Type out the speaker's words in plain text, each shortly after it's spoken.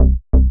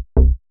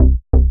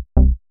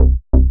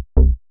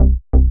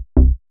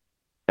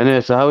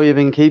Anyway, so how have you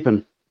been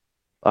keeping?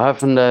 I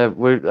haven't.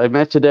 I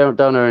met you down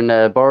there in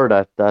Burr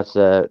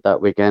that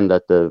weekend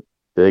at the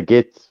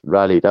Gits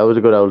rally. That was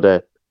a good old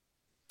day.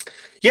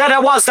 Yeah,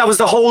 that was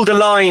the hold the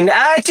line.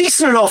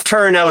 Decent enough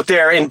turnout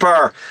there in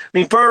Burr. I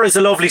mean, Burr is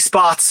a lovely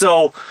spot,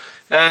 so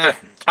uh,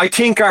 I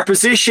think our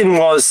position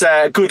was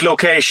a good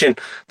location.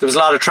 There was a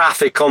lot of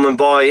traffic coming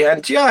by,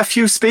 and yeah, a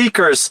few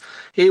speakers.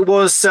 It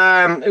was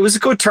a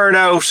good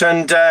turnout,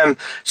 and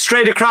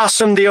straight across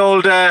from the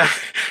old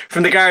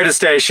from the Garda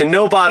station,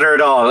 no bother at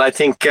all. I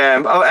think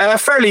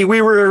fairly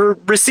we were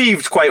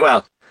received quite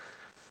well.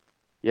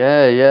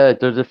 Yeah, yeah.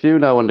 There's a few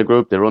now in the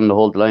group. They run the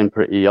whole line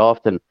pretty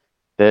often.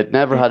 They'd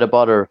never had a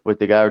bother with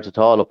the guards at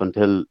all up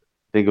until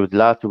I think it was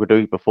last week or the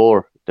week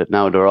before. That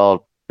now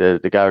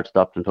the guards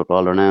stopped and took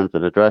all their names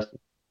and addresses.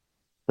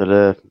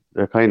 So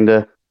they're kind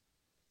of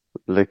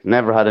like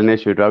never had an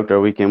issue. They're out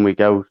there week in week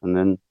out, and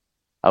then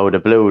out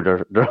of the blue,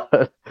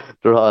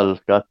 they're all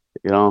got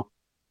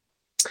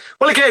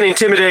Well, again,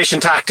 intimidation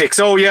tactics.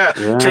 Oh yeah,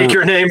 take yeah,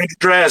 your name and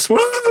address.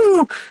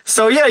 Woo!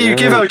 So yeah, you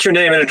give yeah, out your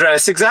name and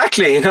address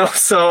exactly.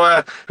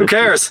 So who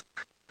cares?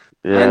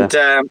 yeah. And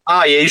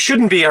yeah, you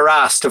shouldn't be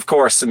harassed, of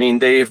course. I mean,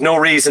 they have no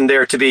reason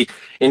there to be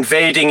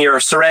invading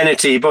your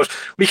serenity, but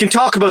we can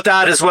talk about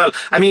that as well.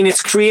 I mean,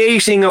 it's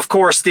creating, of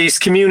course, these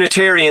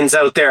communitarians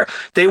out there.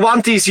 They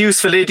want these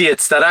useful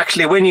idiots that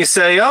actually, when you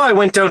say, oh, I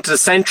went down to the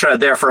Centra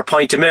there for a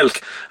pint of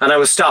milk and I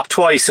was stopped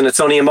twice and it's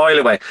only a mile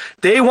away.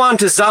 They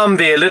want a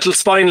zombie, a little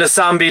spineless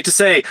zombie to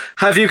say,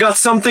 have you got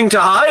something to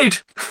hide?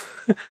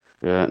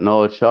 Yeah,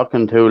 no, it's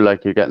shocking too.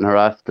 Like you're getting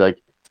harassed, like,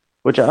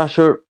 which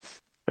sure,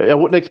 I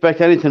wouldn't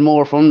expect anything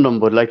more from them.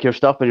 But like you're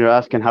stopping, you're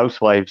asking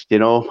housewives,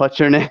 what's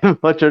your name,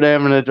 what's your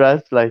name and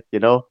address, like,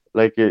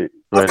 Of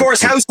well,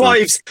 course,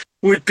 housewives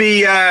would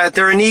be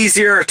they're an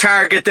easier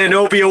target than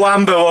Obi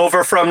Wambo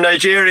over from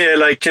Nigeria,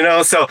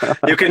 so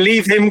you can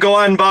leave him go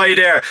on by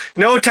there.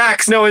 No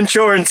tax, no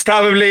insurance,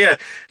 probably a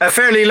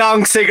fairly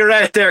long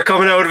cigarette there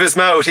coming out of his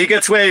mouth. He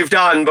gets waved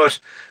on, but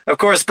of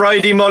course,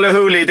 Bridie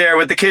Mullahooley there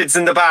with the kids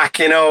in the back,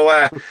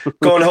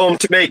 going home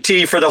to make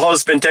tea for the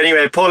husband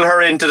anyway, pull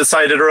her into the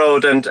side of the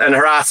road and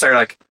harass her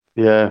like.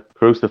 yeah,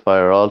 crucify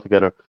her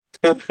altogether.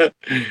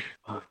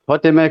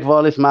 What they make of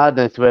all this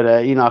madness with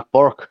Enoch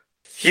Burke?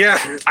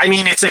 Yeah, I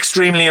mean, it's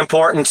extremely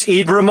important.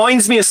 It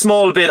reminds me a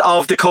small bit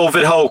of the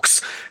COVID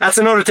hoax. That's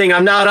another thing.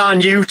 I'm not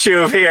on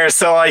YouTube here,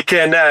 so I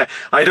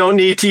don't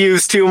need to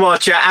use too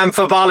much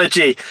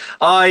amphibology.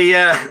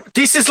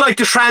 This is like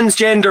the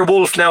transgender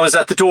wolf now is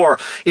at the door.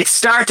 It's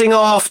starting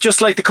off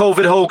just like the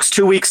COVID hoax,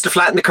 2 weeks to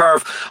flatten the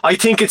curve. I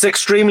think it's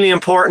extremely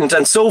important.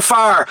 And so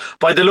far,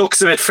 by the looks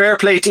of it, fair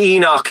play to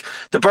Enoch.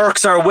 The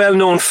Burkes are a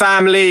well-known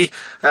family,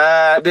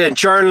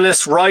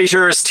 journalists,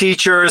 writers,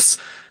 teachers.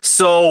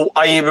 So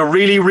I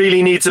really,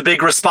 really needs a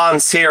big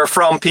response here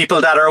from people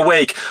that are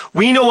awake.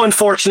 We know,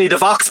 unfortunately, the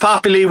Vox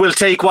Populi will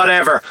take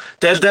whatever.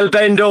 They'll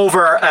bend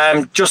over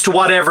just to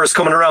whatever is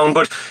coming around.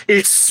 But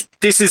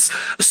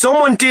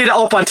someone did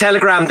up on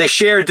Telegram. They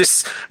shared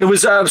this. It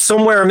was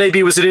somewhere,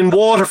 maybe was it in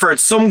Waterford?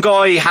 Some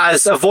guy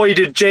has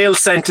avoided jail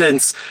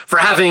sentence for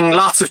having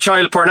lots of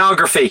child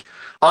pornography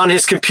on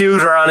his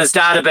computer, on his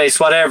database,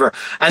 whatever.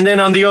 And then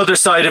on the other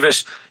side of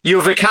it, you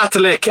have a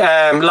Catholic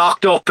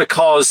locked up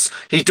because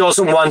he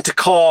doesn't want to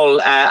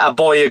call a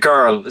boy a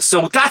girl.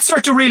 So that's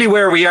sort of really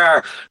where we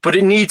are, but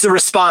it needs a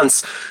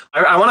response.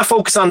 I want to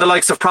focus on the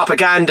likes of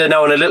propaganda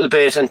now in a little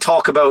bit and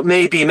talk about,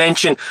 maybe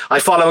mention, I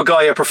follow a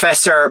guy, a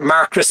Professor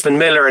Mark Crispin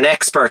Miller, an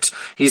expert.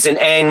 He's in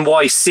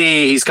NYC,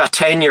 he's got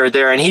tenure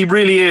there, and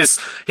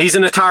he's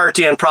an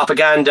authority on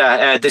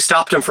propaganda. They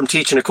stopped him from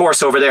teaching a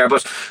course over there,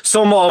 but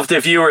some of the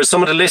viewers,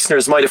 some of the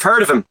listeners might have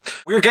heard of him.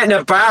 We're getting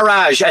a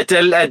barrage, a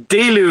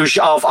deluge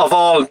of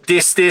all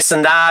this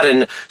and that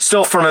and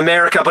stuff from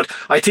America, but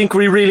I think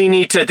we really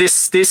need to,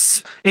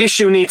 this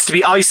issue needs to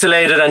be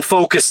isolated and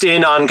focused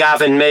in on,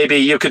 Gavin. Maybe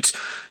you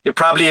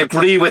probably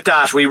agree with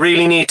that. We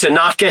really need to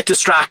not get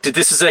distracted.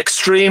 This is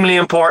extremely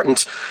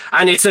important.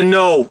 And it's a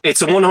no.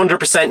 It's a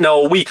 100%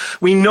 no.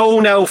 We know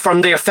now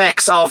from the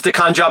effects of the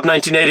con job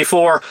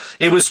 1984,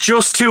 it was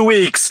just 2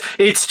 weeks.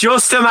 It's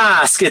just a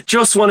mask. It's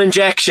just one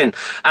injection.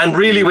 And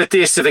really with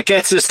this, if it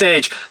gets to the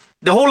stage,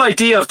 the whole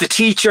idea of the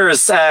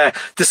teachers, the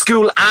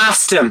school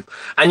asked him,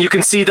 and you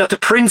can see that the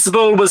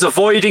principal was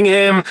avoiding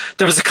him.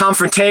 There was a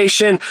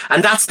confrontation,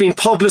 and that's been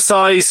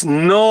publicised.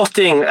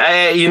 Nothing,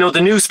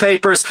 the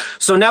newspapers.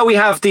 So now we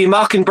have the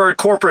Mockingbird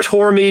corporate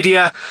whore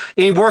media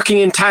working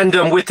in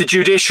tandem with the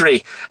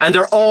judiciary, and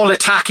they're all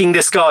attacking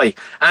this guy.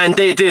 And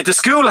the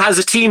school has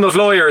a team of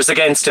lawyers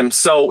against him.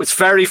 So it's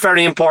very,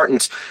 very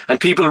important, and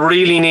people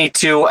really need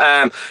to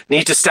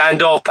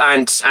stand up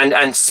and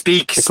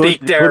speak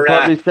their. Could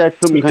probably set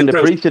some kind of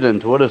truth.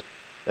 precedent, would it?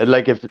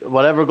 Like if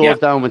whatever goes Yeah.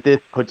 down with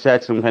this could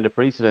set some kind of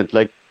precedent.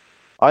 Like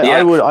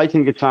Yeah. I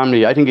think his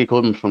family. I think he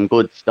comes from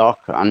good stock,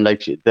 and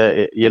like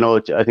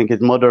I think his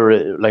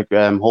mother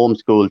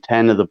homeschooled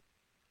 10 of them,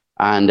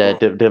 and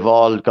they've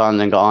all gone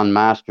and got on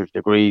master's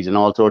degrees and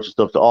all sorts of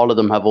stuff. So all of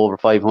them have over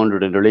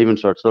 500 in their leaving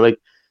cert. So like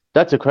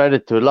that's a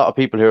credit to a lot of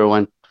people here who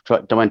went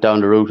they went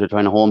down the route of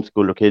trying to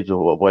homeschool their kids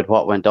with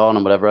what went on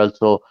and whatever else.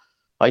 So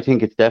I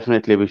think it's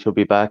definitely we should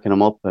be backing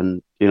them up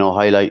and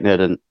highlighting it.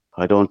 And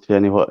I don't see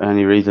any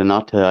reason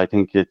not to. I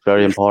think it's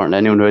very important.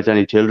 Anyone who has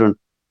any children.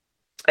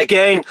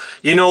 Again,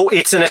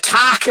 it's an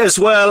attack as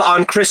well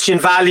on Christian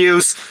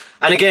values.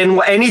 And again,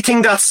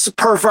 anything that's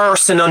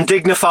perverse and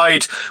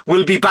undignified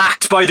will be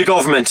backed by the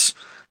government.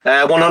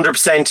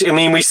 100%. I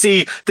mean, we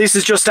see this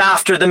is just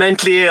after the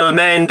mentally ill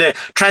men, the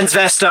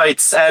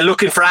transvestites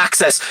looking for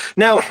access.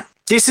 Now,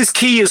 this is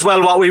key as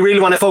well, what we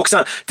really want to focus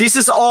on. This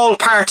is all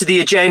part of the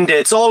agenda.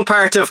 It's all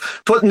part of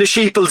putting the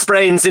sheeple's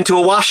brains into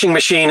a washing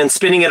machine and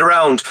spinning it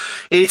around.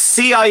 It's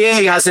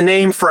CIA has a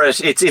name for it.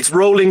 It's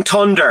Rolling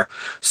Thunder.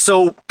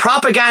 So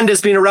propaganda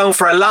has been around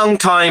for a long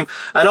time,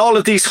 and all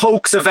of these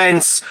hoax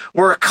events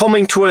were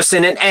coming to us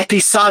in an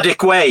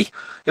episodic way.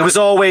 It was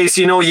always,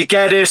 you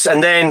get it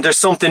and then there's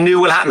something new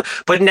will happen.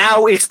 But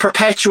now it's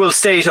perpetual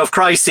state of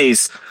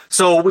crises.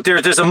 So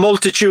there's a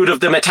multitude of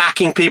them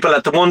attacking people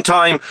at the one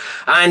time.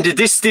 And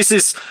this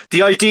is,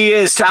 the idea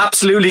is to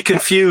absolutely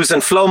confuse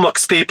and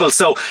flummox people.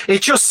 So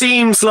it just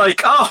seems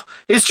like,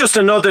 it's just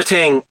another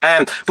thing.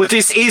 But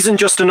this isn't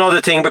just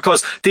another thing,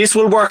 because this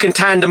will work in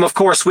tandem, of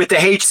course, with the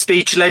hate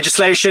speech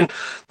legislation.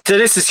 So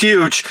this is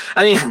huge.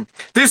 I mean,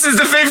 this is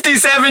the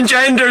 57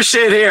 gender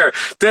shit here.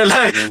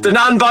 The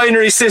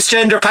non-binary,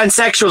 cisgender,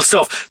 pansexual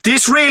stuff.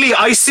 This really,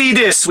 I see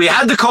this. We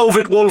had the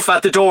COVID wolf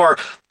at the door.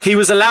 He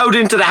was allowed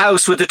into the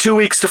house with the 2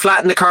 weeks to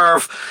flatten the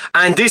curve.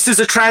 And this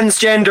is a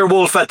transgender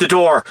wolf at the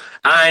door.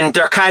 And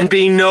there can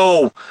be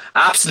no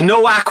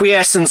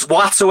acquiescence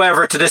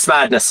whatsoever to this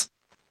madness.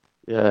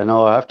 Yeah,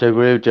 no, I have to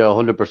agree with you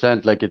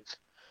 100%. Like,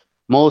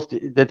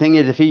 the thing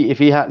is, if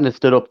he hadn't have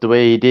stood up the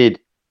way he did,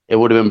 it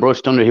would have been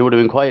brushed under. He would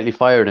have been quietly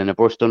fired and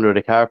brushed under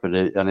the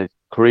carpet and his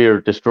career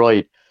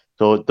destroyed.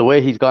 So the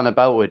way he's gone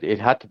about it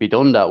had to be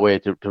done that way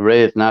to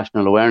raise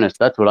national awareness.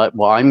 That's what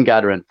I'm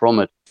gathering from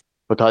it.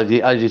 Because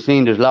as you've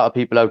seen, there's a lot of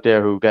people out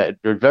there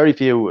there's very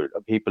few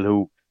people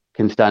who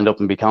can stand up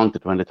and be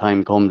counted when the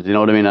time comes. You know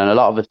what I mean? And a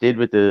lot of us did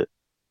with the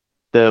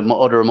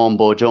other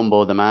mumbo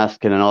jumbo, the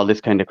masking and all this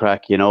kind of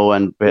crack,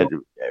 and we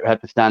had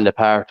to stand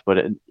apart. But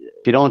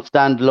if you don't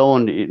stand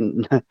alone,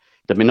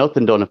 there'd be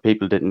nothing done if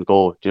people didn't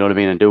go, do you know what I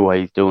mean, and do what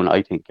he's doing,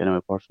 I think,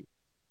 personally.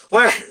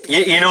 Well,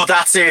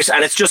 that's it.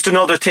 And it's just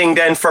another thing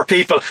then for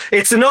people.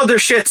 It's another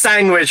shit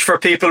sandwich for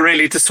people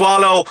really to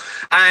swallow.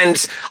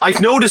 And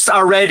I've noticed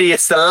already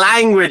it's the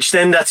language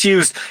then that's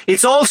used.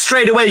 It's all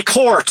straight away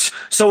court.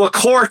 So a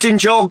court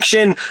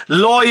injunction,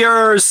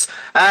 lawyers,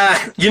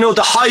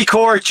 the High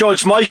Court,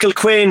 Judge Michael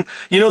Quinn,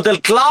 they'll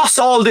gloss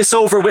all this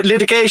over with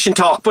litigation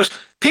talk. But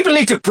people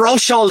need to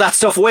brush all that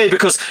stuff away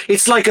because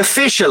it's like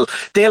official.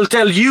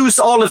 They'll use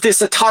all of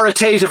this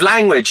authoritative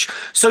language.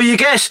 So you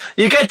get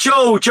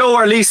Joe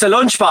or Lisa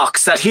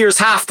Lunchbox that hears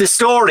half the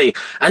story,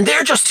 and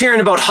they're just hearing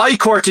about high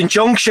court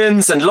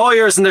injunctions and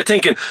lawyers, and they're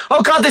thinking,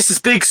 oh God, this is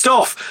big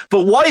stuff.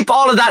 But wipe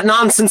all of that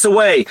nonsense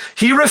away.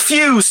 He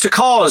refused to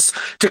call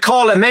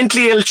a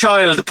mentally ill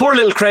child, the poor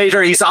little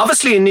crater. He's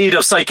obviously in need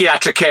of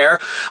psychiatric care.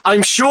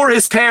 I'm sure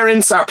his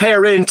parent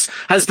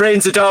has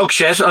brains of dog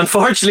shit.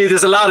 Unfortunately,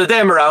 there's a lot of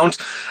them around.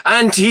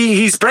 And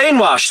he's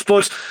brainwashed,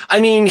 but I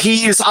mean,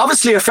 he is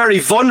obviously a very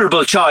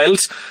vulnerable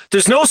child.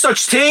 There's no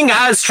such thing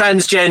as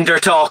transgender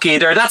talk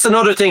either. That's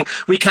another thing.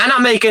 We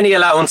cannot make any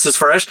allowances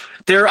for it.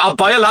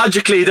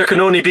 Biologically, there can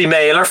only be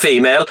male or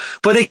female.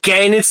 But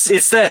again, this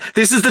is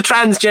the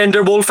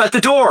transgender wolf at the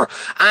door.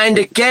 And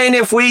again,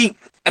 if we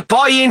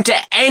buy into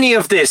any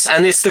of this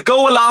and it's to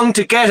go along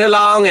to get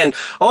along and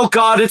oh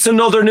God, it's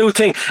another new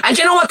thing. And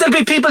you know what, there'll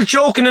be people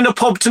joking in a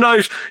pub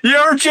tonight,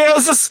 you're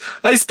Jesus,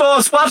 I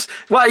suppose,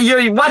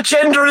 what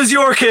gender is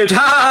your kid, ha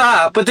ha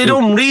ha. But they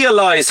don't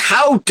realise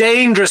how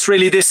dangerous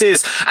really this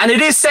is, and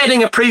it is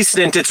setting a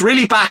precedent. It's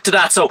really back to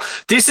that. So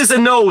this is a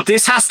no.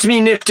 This has to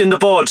be nipped in the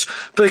bud,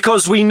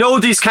 because we know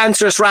these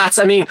cancerous rats.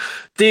 I mean,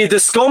 the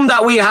scum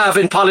that we have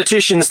in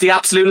politicians, the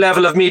absolute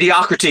level of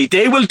mediocrity,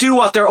 they will do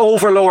what their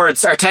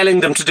overlords are telling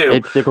them to do.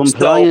 It's the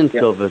compliance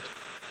of it.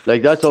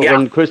 Like, that's what,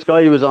 when Chris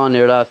Guy was on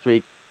here last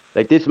week,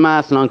 like this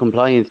mass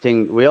non-compliance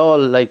thing, we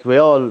all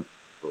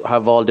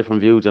have all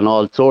different views on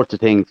all sorts of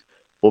things,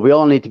 but we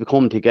all need to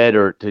come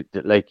together to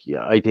like,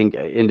 I think,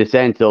 in the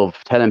sense of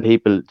telling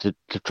people to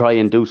try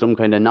and do some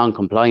kind of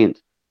non-compliance.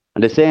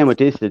 And the same with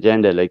this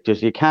agenda, like,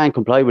 just you can't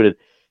comply with it.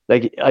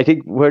 Like, I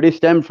think where this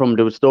stemmed from,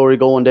 there was a story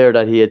going there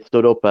that he had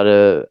stood up at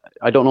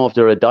I don't know if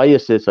they're a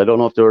diocese, I don't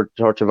know if they're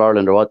Church of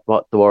Ireland or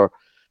what they were,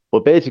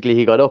 but basically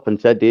he got up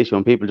and said the issue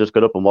and people just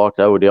got up and walked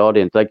out with the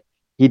audience. Like,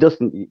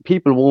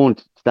 people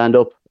won't stand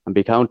up and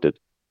be counted.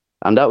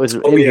 And that was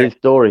his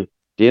story.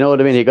 Do you know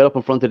what I mean? He got up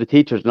in front of the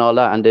teachers and all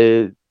that, and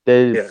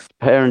the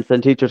parents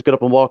and teachers got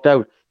up and walked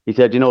out. He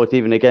said, it's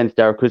even against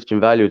our Christian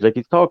values. Like,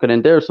 he's talking,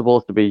 and they're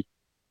supposed to be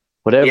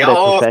whatever they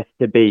profess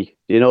to be.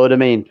 Do you know what I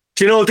mean?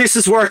 This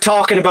is worth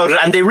talking about it,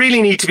 and they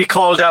really need to be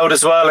called out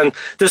as well. And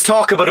there's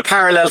talk about a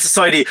parallel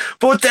society,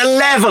 but the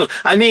level,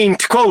 I mean,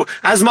 to quote,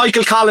 as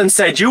Michael Collins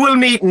said, you will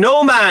meet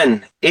no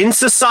man in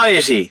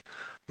society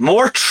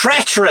more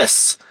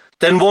treacherous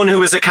than one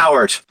who is a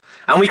coward.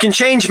 and we can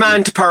change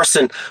man to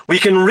person. We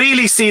can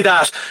really see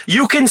that.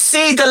 You can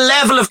see the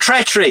level of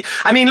treachery.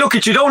 I mean, look,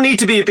 you don't need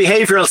to be a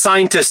behavioral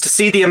scientist to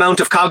see the amount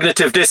of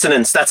cognitive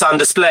dissonance that's on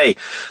display.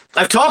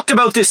 I've talked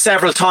about this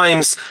several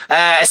times,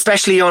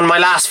 especially on my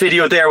last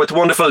video there with the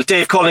wonderful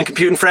Dave Cullen,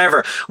 Computing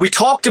Forever. We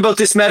talked about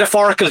this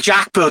metaphorical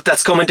jackboot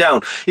that's coming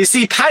down. You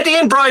see, Paddy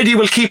and Bridie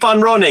will keep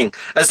on running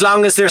as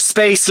long as there's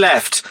space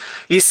left.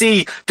 You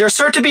see, they're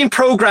sort of being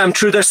programmed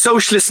through their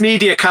socialist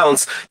media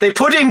accounts. They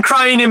put in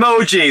crying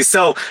emojis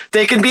so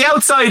they can be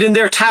outside in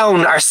their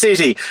town or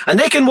city, and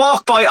they can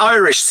walk by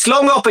Irish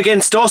slung up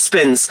against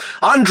dustbins,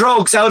 on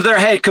drugs, out of their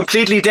head,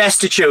 completely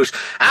destitute.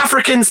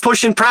 Africans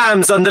pushing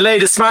prams on the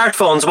latest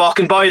smartphones,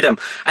 walking by them,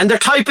 and they're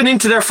typing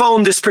into their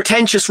phone this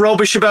pretentious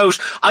rubbish about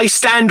 "I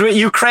stand with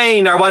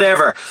Ukraine" or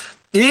whatever.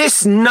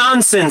 This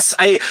nonsense,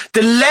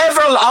 the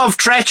level of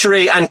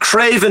treachery and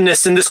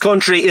cravenness in this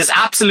country is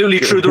absolutely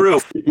through the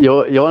roof. You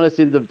want to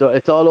see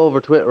it's all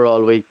over Twitter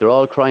all week. They're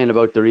all crying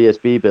about their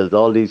ESB bills,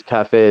 all these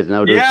cafes.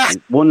 Now there's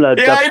one lad,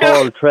 that's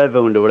Paul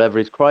Trevon or whatever,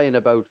 he's crying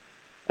about,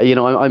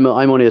 I'm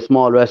only a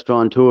small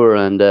restaurateur,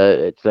 and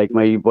it's like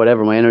my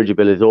energy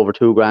bill is over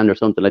 $2,000 or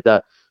something like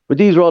that. But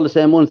these are all the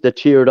same ones that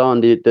cheered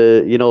on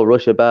the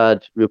Russia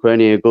bad,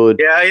 Ukraine good,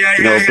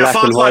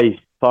 black and white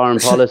foreign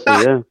policy,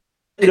 yeah.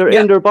 They're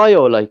in their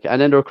bio, and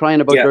then they're crying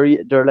about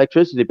their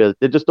electricity bills.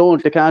 They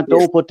can't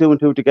put two and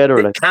two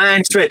together.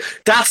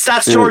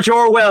 That's George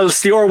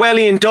Orwell's, the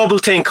Orwellian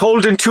doublethink,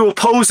 holding two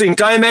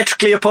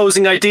diametrically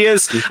opposing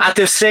ideas at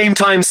the same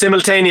time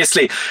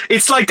simultaneously.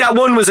 It's like that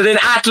one, was it in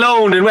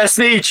Athlone in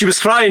Westmeath? She was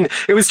crying.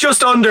 It was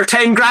just under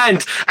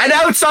 $10,000. And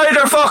outside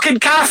her fucking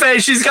cafe,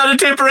 she's got a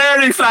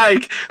Tipperary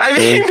flag. I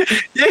mean,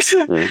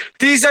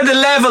 these are the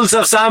levels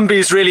of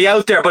zombies really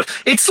out there. But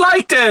it's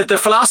like the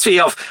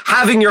philosophy of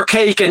having your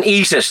cake and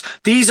eat it.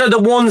 These are the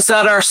ones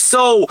that are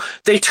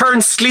they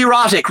turn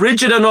sclerotic,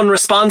 rigid and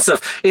unresponsive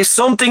if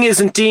something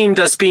isn't deemed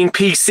as being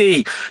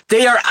PC.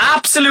 They are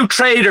absolute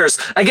traitors.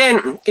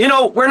 Again,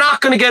 we're not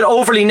going to get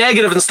overly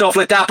negative and stuff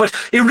like that, but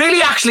it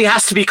really actually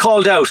has to be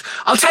called out.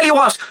 I'll tell you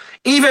what,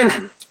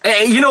 even...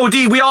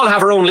 we all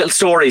have our own little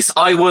stories.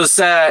 I was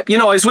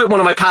with one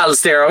of my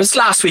pals there. It was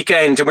last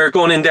weekend, and we were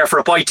going in there for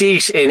a bite to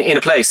eat in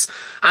a place.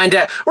 And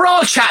we're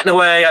all chatting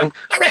away, and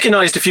I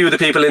recognised a few of the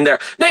people in there.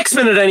 Next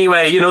minute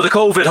anyway, the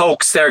COVID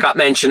hoax there got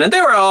mentioned, and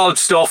they were all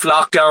stuff,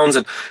 lockdowns,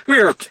 and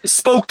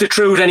spoke the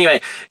truth anyway.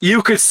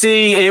 You could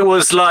see it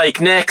was like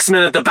next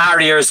minute the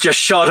barriers just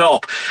shut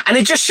up. And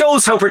it just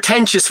shows how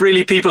pretentious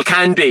really people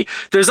can be.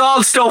 There's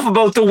all stuff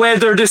about the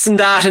weather, this and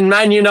that, and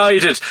Man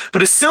United.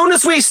 But as soon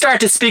as we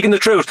started speaking the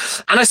truth,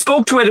 and I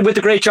spoke to it with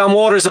the great John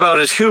Waters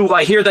about it, who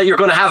I hear that you're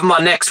going to have him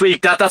on next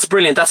week. That's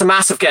brilliant. That's a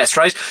massive guest,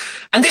 right?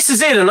 And this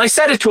is it. And I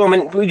said it to him,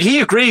 and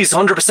he agrees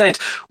 100%.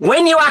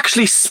 When you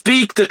actually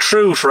speak the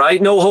truth, right,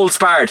 no holds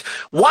barred,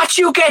 what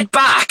you get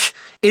back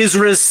is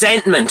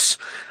resentment.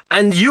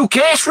 And you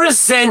get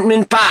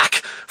resentment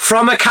back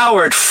from a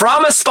coward,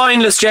 from a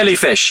spineless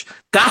jellyfish.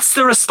 That's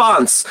the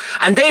response.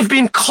 And they've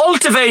been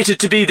cultivated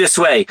to be this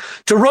way,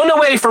 to run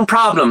away from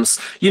problems.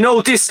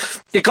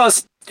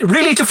 Because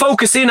really to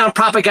focus in on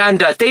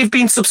propaganda. They've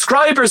been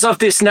subscribers of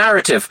this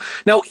narrative.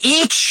 Now,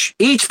 each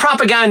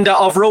propaganda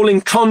of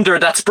Rolling Thunder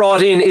that's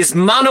brought in is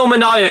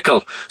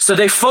monomaniacal. So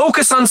they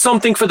focus on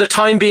something for the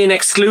time being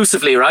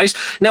exclusively, right?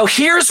 Now,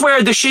 here's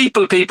where the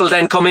sheeple people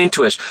then come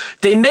into it.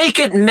 They make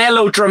it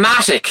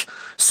melodramatic.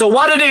 So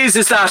what it is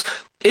that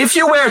if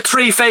you wear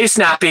 3 face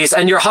nappies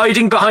and you're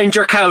hiding behind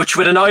your couch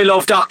with an I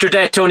Love Dr.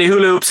 Death Tony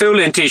Hula Hoops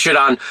Hoolin t-shirt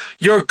on,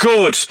 you're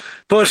good.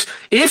 But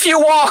if you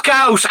walk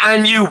out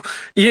and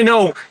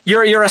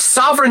you're a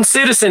sovereign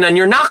citizen and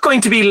you're not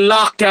going to be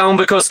locked down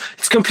because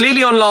it's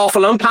completely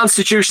unlawful,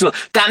 unconstitutional,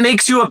 that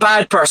makes you a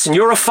bad person.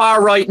 You're a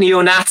far-right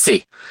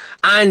neo-Nazi.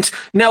 And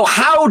now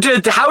how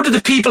did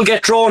the people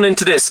get drawn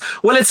into this?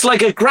 Well, it's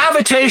like a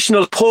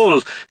gravitational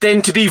pull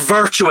then to be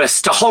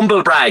virtuous, to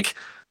humble brag.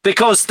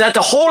 Because that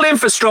the whole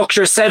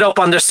infrastructure is set up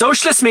on their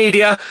socialist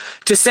media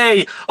to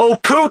say, oh,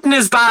 Putin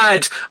is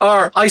bad,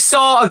 or I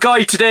saw a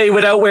guy today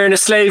without wearing a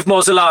slave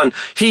muzzle on.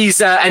 He's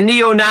a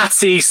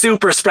neo-Nazi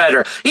super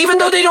spreader. Even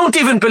though they don't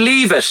even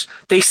believe it,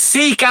 they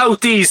seek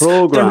out the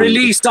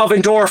release of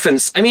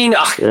endorphins. I mean,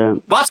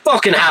 what's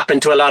fucking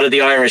happened to a lot of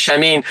the Irish? I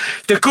mean,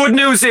 the good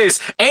news is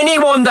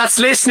anyone that's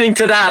listening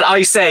to that,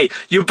 I say,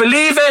 you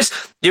believe it,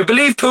 you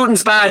believe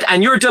Putin's bad,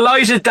 and you're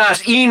delighted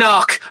that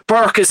Enoch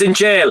Burke is in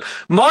jail.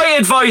 My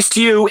advice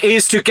to you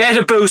is to get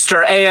a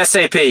booster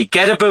ASAP.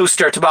 Get a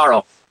booster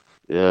tomorrow.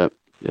 Yeah.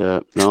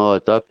 No,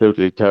 it's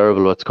absolutely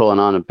terrible what's going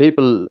on. And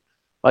people,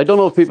 I don't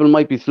know if people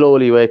might be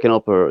slowly waking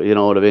up, or you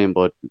know what I mean,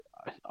 but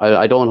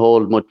I don't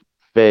hold much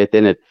faith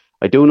in it.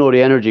 I do know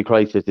the energy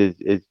crisis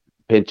is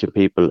pinching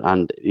people,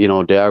 and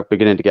they are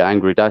beginning to get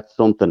angry. That's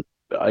something.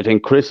 I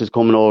think Chris is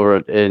coming over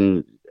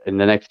in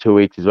the next 2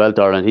 weeks as well,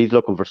 Darren. He's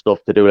looking for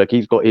stuff to do. Like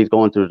he's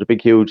going to the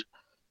big huge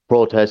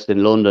protest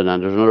in London,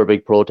 and there's another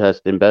big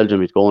protest in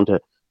Belgium he's going to.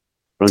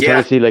 But I'm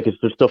trying to see if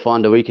there's stuff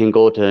on that we can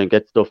go to and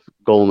get stuff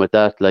going with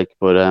that.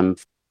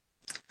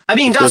 I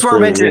mean, It's that's good what we're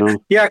for meant him, you to.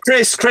 know. Yeah,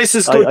 Chris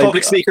is a good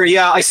public speaker.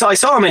 Yeah, I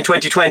saw him in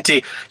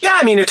 2020. Yeah,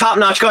 I mean, a top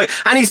notch guy,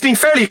 and he's been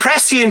fairly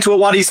prescient to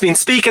what he's been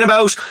speaking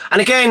about.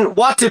 And again,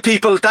 what do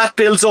people that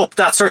builds up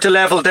that sort of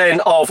level then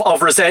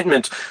of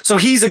resentment? So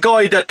he's a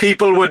guy that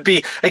people would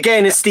be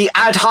again. It's the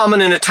ad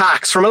hominem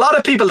attacks from a lot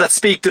of people that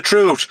speak the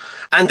truth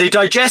and they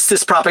digest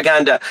this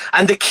propaganda.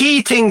 And the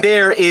key thing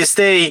there is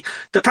the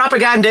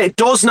propaganda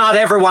does not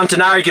ever want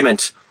an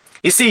argument.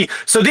 You see,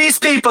 so these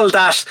people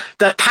that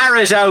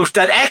parrot out,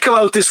 that echo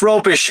out this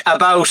rubbish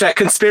about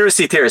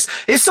conspiracy theorists,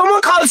 if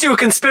someone calls you a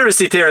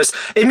conspiracy theorist,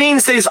 it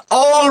means they've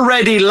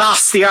already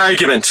lost the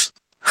argument.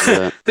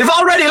 Yeah. They've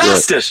already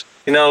lost it,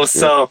 you know,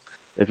 so...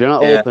 If you're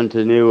not open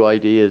to new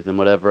ideas and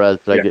whatever else,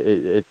 like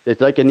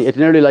it's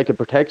nearly like a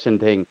protection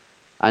thing.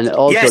 And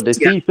also they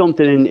see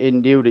something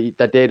in you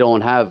that they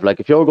don't have. Like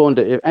if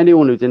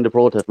anyone who's in the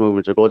protest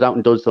movements or goes out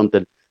and does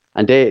something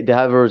and they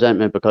have a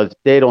resentment because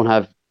they don't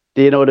have,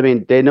 do you know what I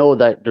mean? They know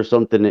that there's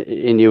something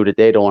in you that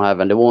they don't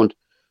have, and they won't.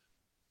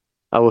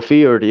 I would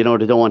fear, you know,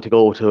 they don't want to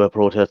go to a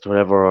protest or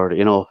whatever, or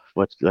you know,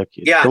 what's like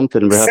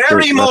something. We have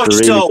very much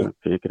really so.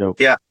 pick it out.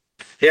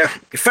 Yeah,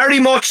 very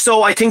much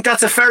so. I think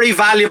that's a very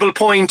valuable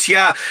point.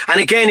 Yeah,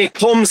 and again, it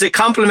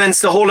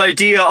complements the whole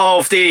idea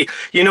of the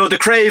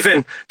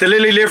craven, the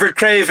lily-livered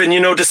craven.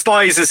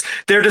 Despises.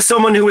 They're the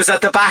someone who was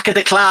at the back of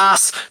the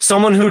class,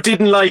 someone who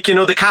didn't like,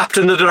 the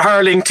captain of the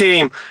hurling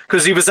team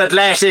because he was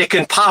athletic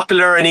and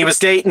popular and he was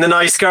dating the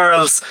nice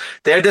girls.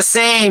 They're the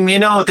same.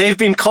 They've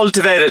been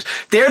cultivated.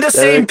 They're the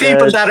same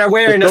people that are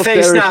wearing a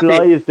face nappy. Derek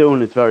Bly is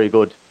doing is very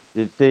good.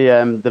 You see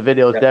the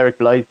videos Derek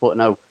Bly's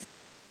putting out.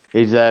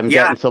 He's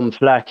getting some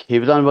flack. He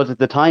was on, was it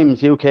the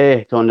Times UK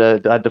at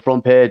the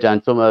front page,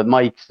 and some of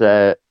Mike's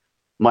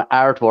my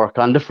artwork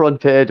on the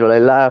front page. When I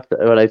laughed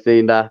when I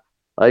seen that,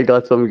 I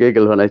got some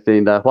giggle when I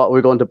seen that. What are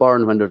we going to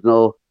burn when there's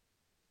no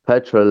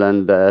petrol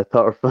and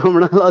turf?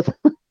 The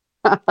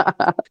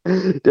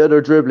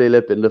other dribbly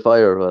lip in the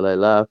fire. When I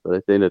laughed when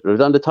I seen it. It was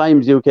on the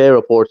Times UK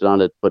reported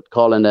on it, but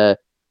calling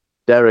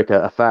Derek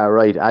a far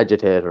right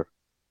agitator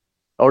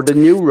or the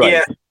new right.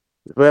 Yeah.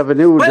 We have a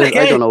new. I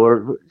don't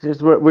know.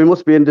 We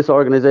must be in this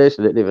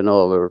organisation. I didn't even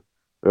know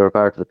we were a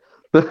part of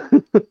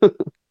it.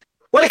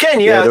 Well, again,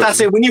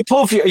 that's it. When you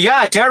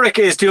Derek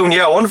is doing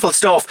wonderful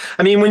stuff.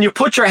 I mean, when you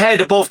put your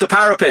head above the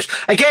parapet,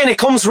 again, it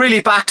comes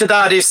really back to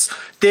that. Is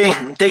they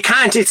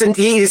can't.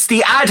 It's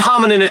the ad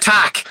hominem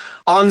attack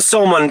on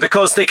someone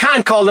because they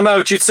can't call them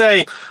out. You'd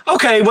say,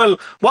 okay, well,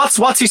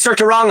 what's he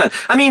sort of wrong on?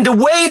 I mean, the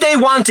way they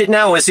want it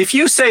now is if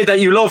you say that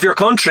you love your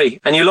country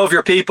and you love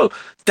your people,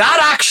 that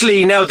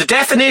actually now the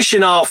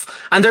definition of,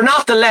 and they're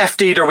not the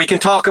left either. We can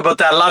talk about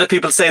that. A lot of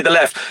people say the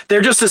left. They're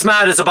just as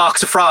mad as a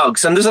box of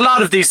frogs. And there's a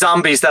lot of these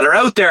zombies that are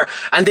out there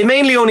and they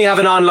mainly only have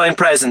an online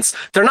presence.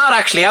 They're not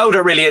actually out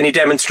at really any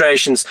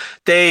demonstrations.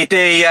 They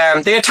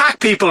attack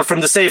people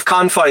from the safe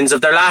confines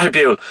of their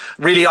latitude,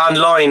 really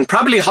online,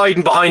 probably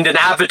hiding behind an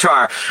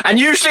avatar. And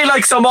usually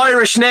like some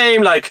Irish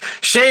name like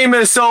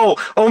Seamus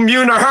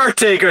O'Muna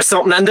Hurtig or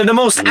something. And they're the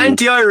most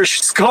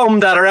anti-Irish scum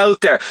that are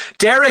out there.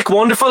 Derek,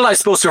 wonderful. I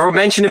suppose we're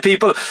mentioning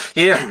people.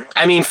 Yeah,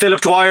 I mean,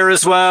 Philip Dwyer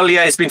as well.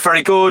 Yeah, he's been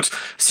very good.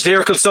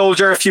 Satirical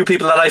Soldier, a few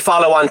people that I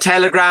follow on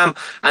Telegram.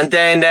 And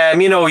then,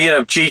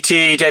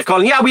 GT, Dave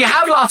Cullen. Yeah, we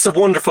have lots of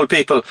wonderful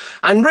people.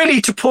 And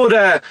really to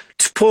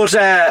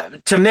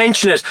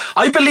mention it,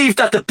 I believe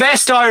that the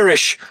best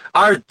Irish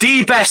are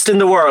the best in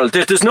the world.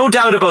 There's no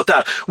doubt about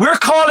that. We're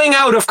calling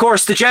out, of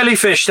course, the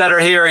jellyfish that are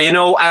here,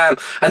 and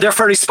they're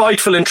very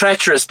spiteful and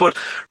treacherous. But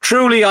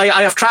truly,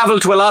 I have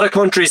travelled to a lot of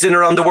countries in and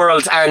around the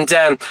world, and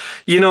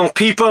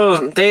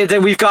people,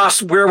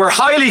 we're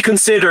highly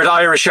considered,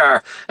 Irish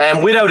are,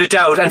 without a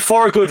doubt, and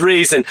for good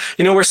reason.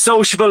 We're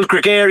sociable,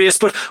 gregarious,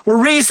 but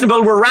we're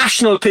reasonable, we're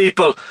rational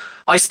people.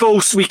 I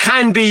suppose we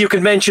can be, you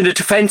can mention a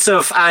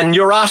defensive and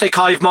neurotic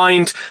hive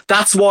mind.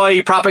 That's why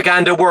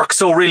propaganda works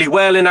so really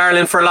well in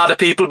Ireland for a lot of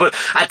people. But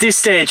at this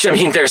stage, I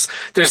mean, there's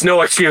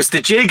no excuse.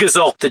 The jig is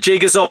up. The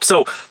jig is up.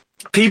 So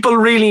people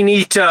really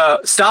need to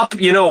stop,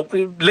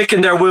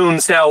 licking their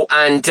wounds now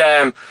and,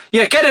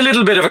 get a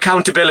little bit of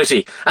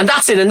accountability. And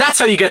that's it. And that's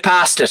how you get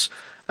past it.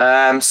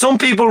 Some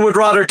people would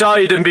rather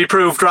die than be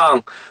proved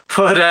wrong.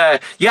 But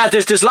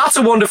there's lots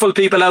of wonderful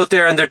people out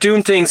there and they're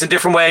doing things in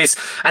different ways.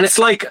 And it's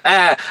like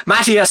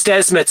Matthias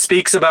Desmet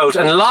speaks about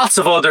and lots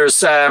of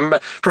others,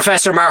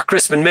 Professor Mark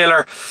Crispin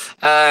Miller.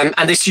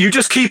 You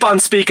just keep on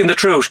speaking the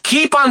truth.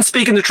 Keep on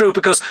speaking the truth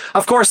because,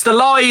 of course, the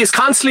lie is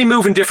constantly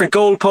moving different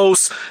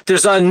goalposts.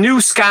 There's a new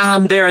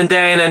scam there and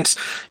then. And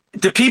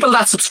the people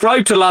that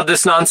subscribe to a lot of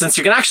this nonsense,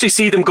 you can actually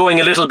see them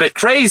going a little bit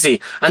crazy.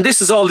 And this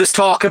is all this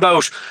talk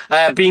about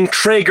being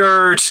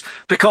triggered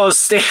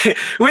because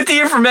with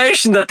the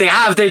information that they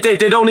have, they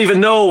don't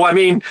even know. I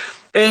mean,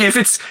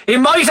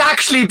 it might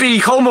actually be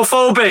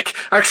homophobic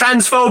or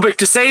transphobic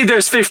to say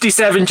there's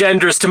 57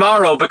 genders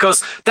tomorrow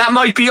because that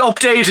might be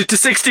updated to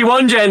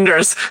 61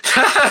 genders.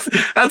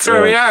 That's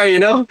where we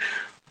are,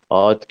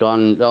 Oh, it's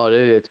gone. No,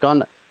 it's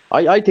gone.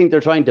 I think they're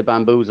trying to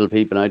bamboozle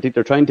people. And I think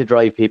they're trying to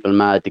drive people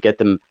mad to get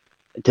them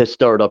to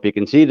stir it up. You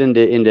can see it in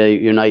the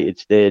United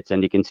States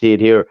and you can see it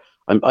here.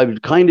 I'm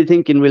kind of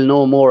thinking we'll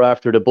know more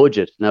after the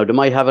budget. Now they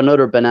might have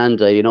another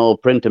bonanza,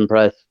 printing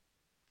press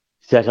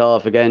set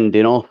off again,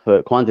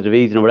 quantitative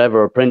easing or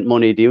whatever, or print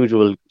money, the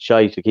usual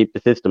shite to keep the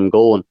system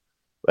going.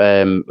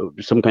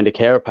 Some kind of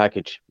care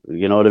package,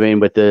 you know what I mean,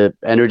 with the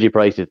energy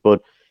prices.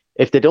 But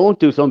if they don't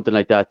do something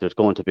like that, there's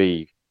going to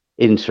be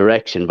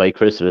insurrection by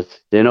Christmas.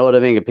 You know what I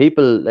mean?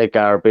 People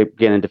are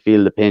beginning to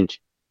feel the pinch,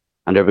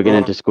 and they're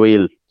beginning to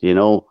squeal,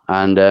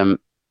 and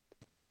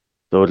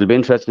so it'll be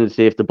interesting to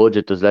see if the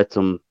budget does let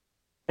some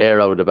air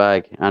out of the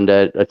bag. And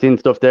I've seen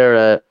stuff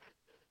there.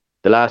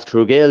 The last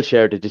True Gale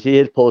share, did you see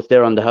his post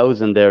there on the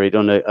housing there? He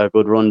done a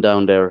good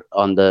rundown there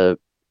on the,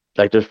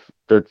 there's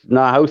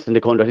not a house in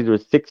the country. I think there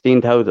was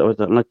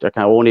 16,000.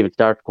 I won't even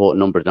start quoting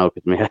numbers now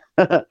because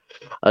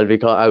I'll be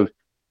caught out.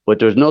 But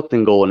there's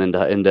nothing going in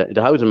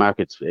the housing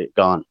market's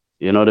gone.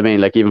 You know what I mean?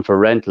 Like even for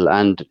rental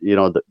and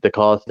the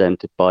cost then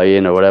to buy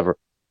in or whatever.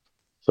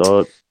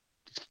 So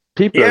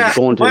people are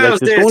going to there's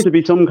going to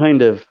be some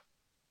kind of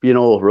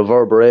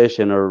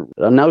reverberation,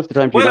 and now's the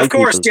time to of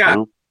course,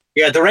 people,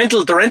 Yeah, the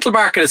rental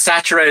market is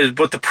saturated,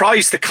 but the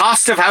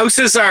cost of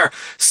houses are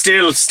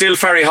still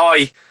very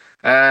high.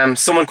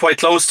 Someone quite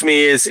close to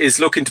me is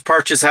looking to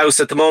purchase a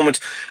house at the moment,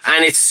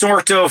 and it's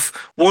sort of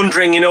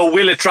wondering,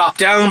 will it drop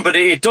down? But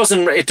it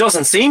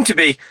doesn't seem to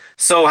be.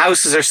 So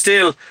houses are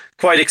still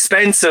quite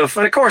expensive,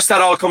 and of course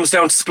that all comes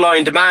down to supply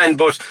and demand.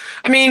 But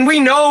I mean, we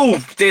know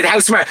the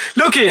house market.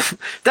 Look,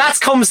 that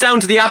comes down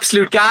to the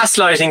absolute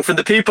gaslighting from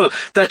the people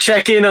that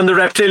check in on the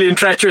Reptilian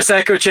Treacherous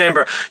Echo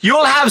Chamber.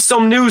 You'll have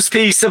some news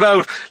piece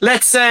about,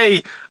 let's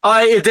say,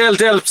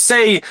 they'll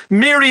say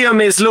Miriam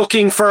is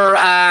looking for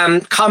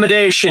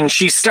accommodation.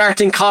 She's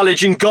starting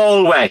college in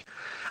Galway.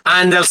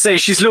 And they'll say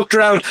she's looked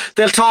around.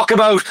 They'll talk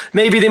about,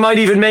 maybe they might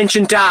even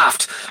mention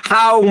Daft,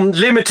 how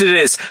limited it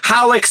is,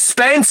 how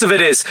expensive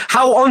it is,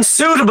 how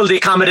unsuitable the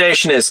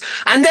accommodation is.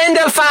 And then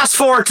they'll fast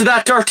forward to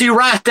that dirty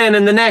rat then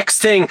in the next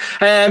thing,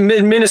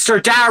 Minister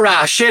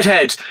Dara,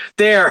 shithead,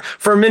 there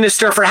for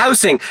Minister for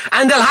Housing.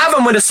 And they'll have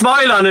him with a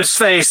smile on his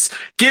face,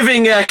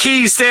 giving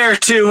keys there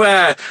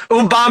to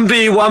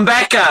Umbambi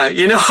Wambeka,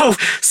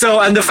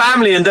 so, and the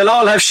family, and they'll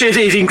all have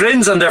shit-eating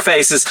grins on their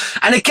faces.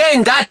 And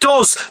again,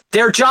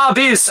 their job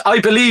is,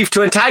 I believe,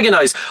 to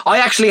antagonise. I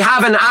actually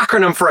have an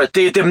acronym for it.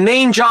 The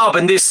main job,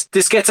 and this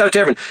gets out to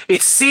everyone,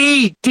 it's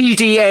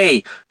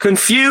CDDA: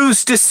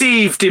 confuse,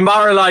 deceive,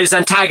 demoralise,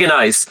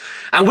 antagonise.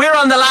 And we're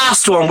on the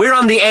last one. We're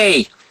on the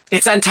A.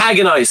 It's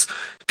antagonise.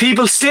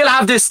 People still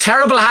have this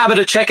terrible habit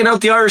of checking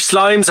out the Irish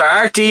Slimes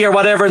or RT or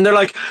whatever, and they're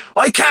like,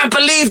 I can't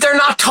believe they're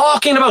not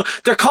talking about,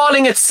 they're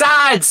calling it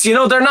SADS.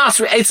 They're not.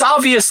 It's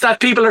obvious that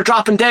people are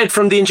dropping dead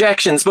from the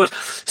injections, but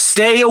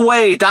stay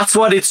away. That's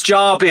what its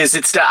job is.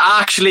 It's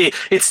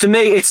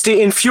to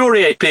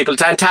infuriate people,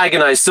 to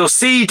antagonise. So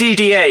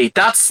CDDA,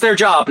 that's their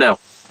job now.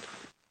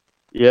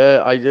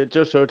 Yeah, I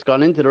just heard it's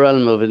gone into the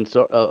realm of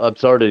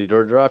absurdity.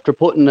 They're after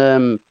putting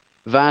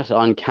VAT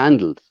on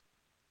candles.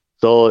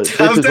 So this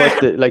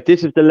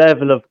is the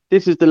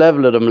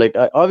level of them. Like,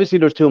 obviously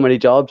there's too many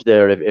jobs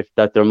there if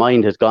that their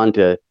mind has gone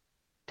to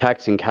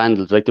taxing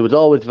candles. Like, there was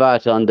always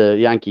VAT on the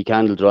Yankee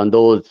candles or on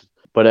those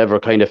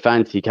whatever kind of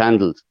fancy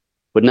candles,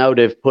 but now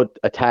they've put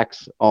a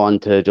tax on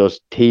to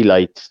just tea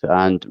lights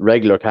and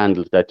regular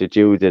candles that you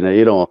use in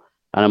an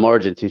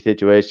emergency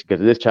situation. Because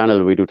in this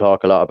channel we do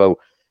talk a lot about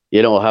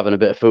having a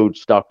bit of food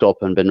stocked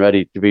up and been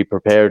ready to be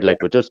prepared,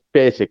 like with just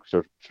basic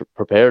sort of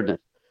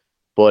preparedness.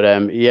 But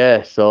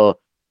so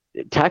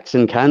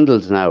taxing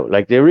candles now,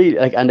 like they really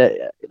and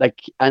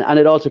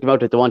it also came out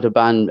that they want to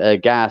ban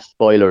gas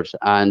boilers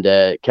and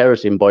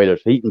kerosene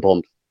boilers, heating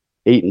pumps,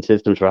 heating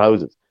systems for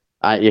houses.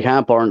 You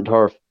can't burn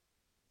turf,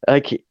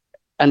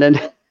 and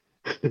then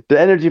the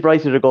energy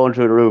prices are going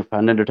through the roof,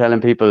 and then they're telling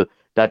people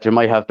that you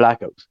might have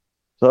blackouts.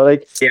 So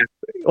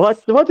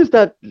what does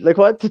that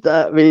what does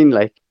that mean?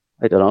 Like,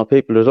 I don't know,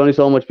 people. There's only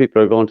so much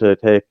people are going to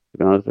take, to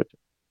be honest with you.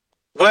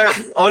 Well,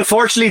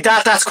 unfortunately,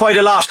 that's quite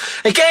a lot.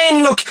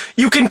 Again, look,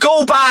 you can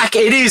go back.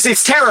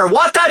 It's terror.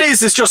 What that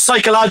is just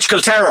psychological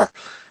terror.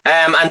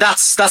 And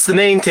that's the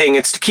main thing.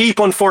 It's to keep,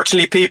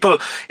 unfortunately, people,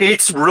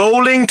 it's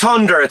rolling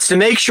thunder. It's to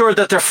make sure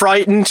that they're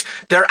frightened,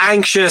 they're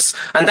anxious,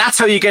 and that's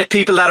how you get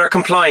people that are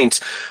compliant.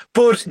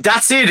 But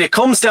that's it. It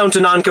comes down to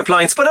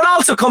non-compliance. But it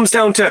also comes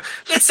down to,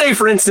 let's say,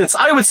 for instance,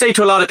 I would say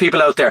to a lot of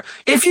people out there,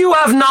 if you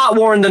have not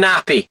worn the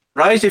nappy,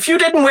 right? If you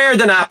didn't wear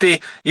the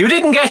nappy, you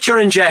didn't get your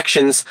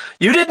injections,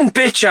 you didn't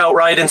bitch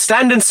outright and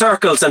stand in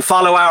circles and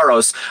follow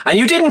arrows, and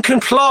you didn't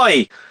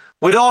comply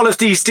with all of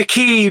these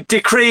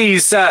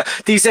decrees,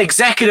 these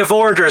executive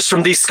orders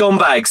from these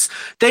scumbags,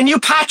 then you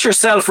pat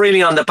yourself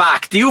really on the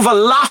back. You have a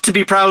lot to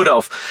be proud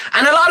of.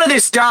 And a lot of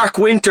this dark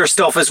winter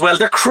stuff as well,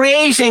 they're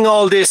creating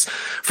all this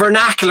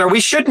vernacular.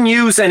 We shouldn't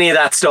use any of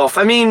that stuff.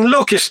 I mean,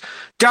 look,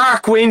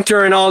 dark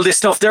winter and all this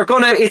stuff,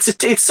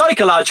 it's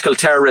psychological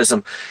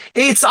terrorism.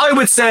 I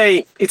would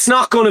say it's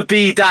not going to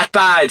be that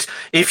bad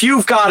if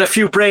you've got a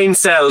few brain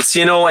cells,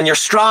 you know, and you're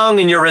strong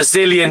and you're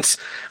resilient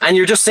and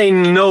you're just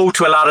saying no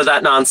to a lot of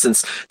that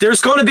nonsense.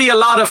 There's going to be a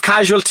lot of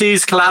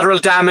casualties, collateral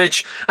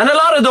damage, and a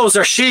lot of those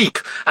are sheep,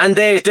 and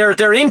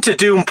they're into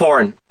doom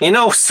porn, you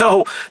know.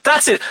 So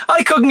that's it.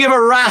 I couldn't give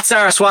a rat's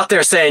arse what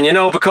they're saying, you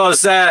know,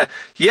 because as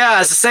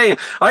I say,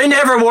 I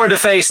never wore the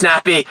face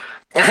nappy.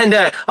 And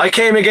I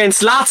came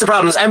against lots of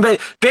problems. And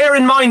bear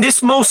in mind,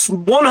 this most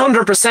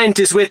 100%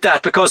 is with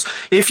that, because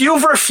if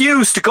you've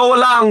refused to go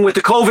along with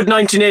the COVID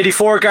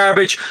 1984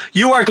 garbage,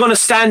 you are going to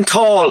stand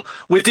tall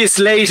with this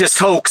latest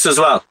hoax as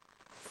well.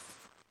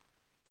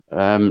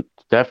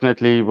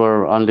 Definitely,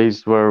 we're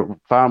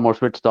far more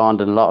switched on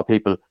than a lot of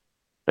people.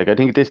 Like, I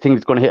think this thing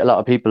is going to hit a lot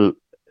of people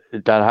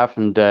that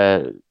haven't,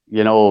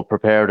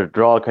 prepared.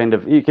 They're all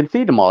you can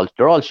see them all.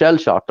 They're all shell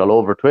shocked all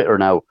over Twitter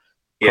now.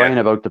 Crying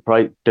about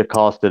the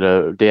cost of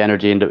the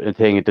energy and the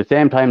thing. At the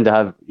same time, they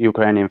have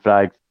Ukrainian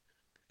flags.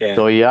 Yeah.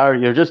 So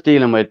you're just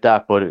dealing with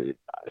that. But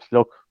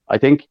look, I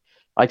think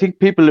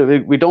people,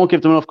 we don't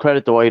give them enough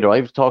credit though either.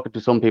 I was talking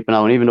to some people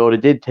now, and even though they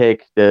did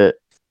take the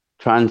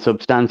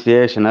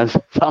transubstantiation, as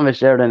Thomas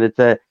Sheridan had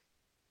said,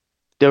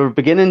 they were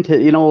beginning to,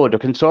 they're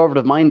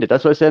conservative minded.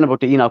 That's what I was saying about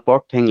the Enoch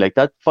Burke thing. Like,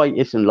 that fight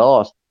isn't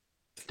lost.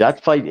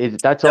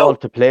 That's all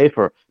to play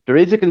for. There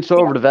is a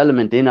conservative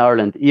element in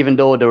Ireland, even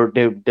though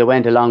they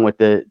went along with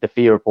the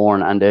fear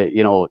porn and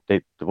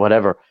the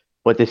whatever,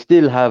 but they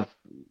still have,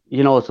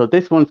 so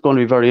this one's going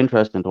to be very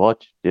interesting to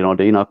watch. The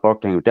Enoch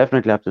Burke thing, we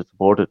definitely have to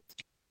support it.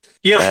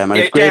 Yeah, and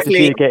it's great to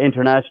see it get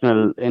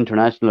international.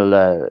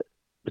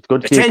 It's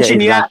good to see it get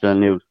international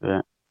news.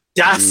 Yeah.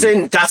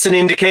 That's an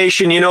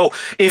indication,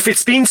 if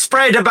it's been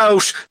spread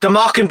about the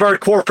Mockingbird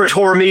corporate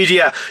horror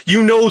media,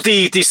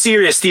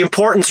 the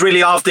importance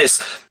really of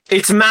this.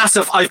 It's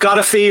massive. I've got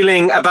a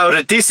feeling about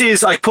it. It's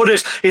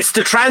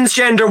the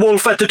transgender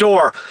wolf at the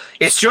door.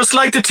 It's just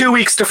like the 2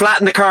 weeks to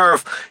flatten the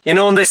curve,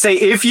 and they say,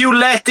 if you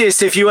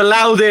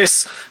allow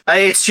this,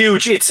 it's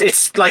huge.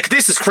 It's like,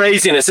 this is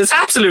craziness. It's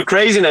absolute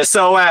craziness.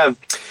 So,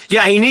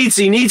 he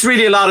needs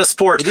really a lot of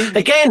support.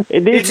 Again,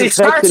 it's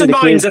hearts and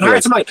minds and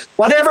hearts and minds.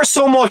 Whatever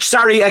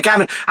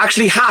Gavin,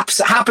 actually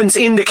happens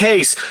in the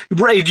case.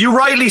 You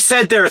rightly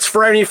said there, it's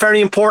very, very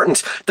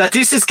important that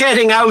this is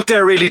getting out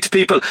there really to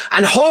people.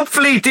 And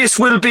hopefully this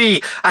will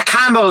be a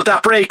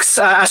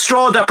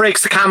straw that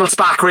breaks the camel's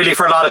back really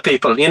for a lot of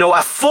people.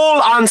 A full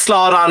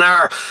onslaught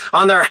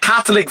on our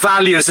Catholic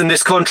values in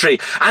this country.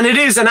 And it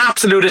is an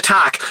absolute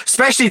attack.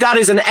 Especially, that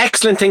is an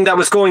excellent thing that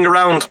was going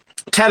around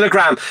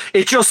Telegram.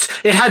 It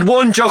had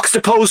one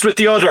juxtaposed with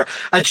the other.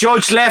 A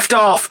judge left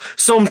off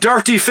some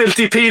dirty,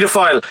 filthy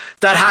paedophile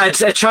that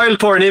had child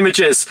porn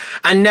images,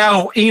 and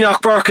now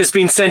Enoch Burke has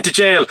been sent to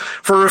jail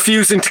for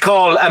refusing to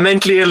call a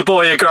mentally ill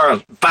boy a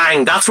girl.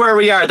 Bang! That's where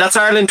we are. That's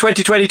Ireland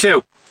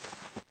 2022.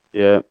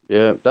 Yeah,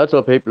 that's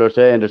what people are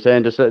saying. They're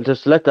saying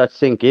just let that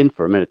sink in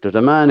for a minute. There's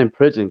a man in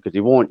prison because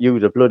he won't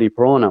use a bloody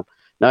pronoun.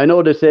 Now, I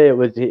know they say it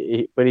was,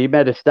 but he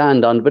made a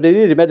stand on,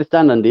 he made a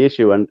stand on the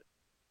issue, and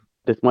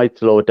this might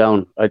slow it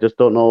down. I just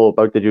don't know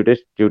about the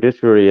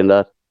judiciary and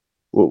that.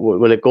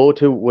 Will it go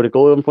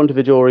in front of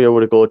a jury, or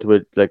would it go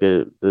to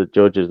the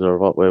judges, or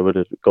what way would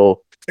it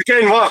go?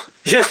 Again, what?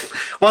 Yeah,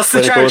 what's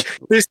the charge?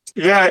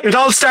 It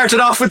all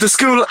started off with the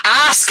school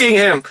asking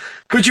him,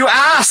 could you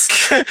ask?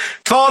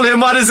 Call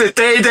him, what is it,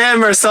 they,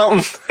 them, or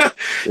something?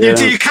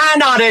 You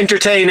cannot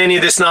entertain any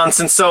of this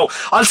nonsense. So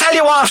I'll tell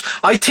you what,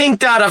 I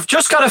think that I've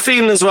just got a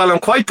feeling as well, I'm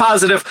quite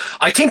positive,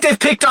 I think they've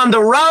picked on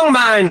the wrong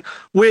man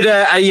with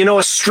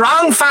a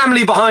strong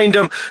family behind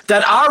him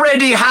that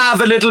already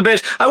have a little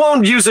bit, I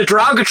won't use a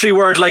derogatory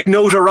word like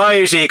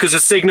notoriety because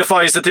it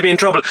signifies that they'll be in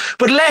trouble,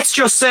 but let's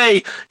just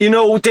say,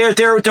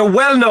 they're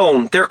well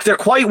known, they're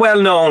quite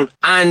well known,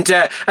 and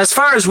as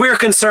far as we're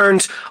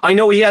concerned, I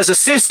know he has a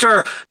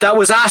sister that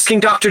was asking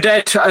Dr.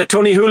 Det,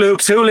 Tony Hula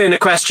Hoops Hula, in a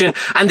question,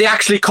 and they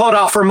actually cut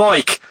off her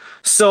mic.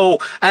 So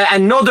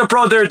another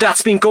brother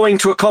that's been going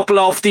to a couple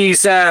of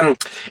these lethal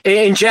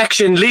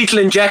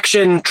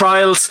injection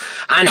trials,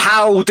 and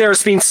how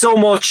there's been so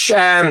much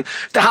to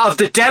have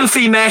the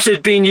Delphi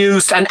method being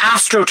used and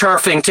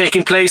astroturfing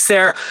taking place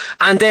there,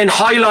 and then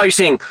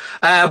highlighting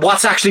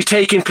what's actually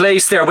taking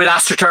place there with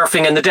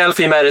astroturfing and the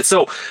Delphi method.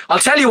 So I'll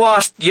tell you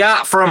what,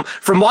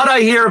 from what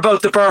I hear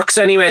about the Burkes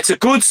anyway, it's a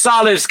good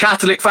solid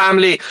Catholic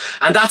family,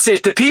 and that's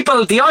it. The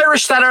people, the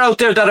Irish that are out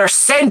there that are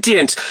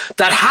sentient,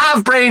 that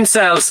have brain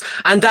cells,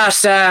 and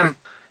that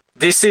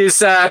this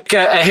is a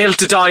hill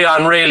to die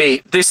on,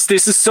 really. This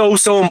is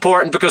so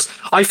important, because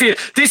I feel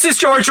this is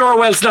George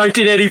Orwell's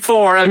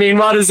 1984. I mean,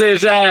 what is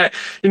it?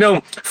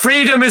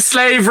 Freedom is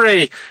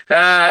slavery,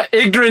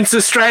 ignorance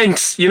is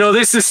strength.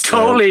 This is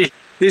totally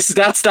this is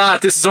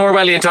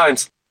Orwellian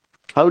times.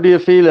 How do you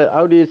feel it?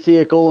 How do you see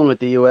it going with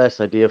the US?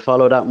 Do you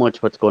follow that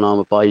much what's going on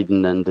with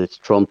Biden and this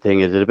Trump thing?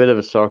 Is it a bit of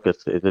a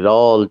circus? Is it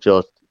all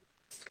just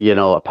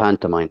a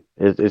pantomime?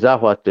 Is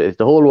that what is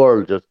the whole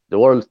world, just the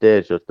world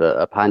stage, just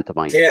a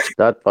pantomime? Yeah.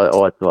 That's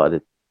what it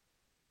is.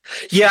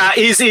 Yeah,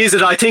 is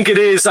it? I think it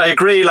is. I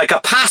agree. Like a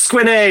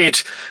Pasquinade.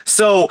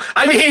 So,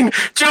 I mean,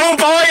 Joe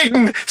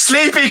Biden,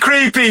 sleepy,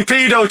 creepy,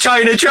 pedo,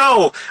 China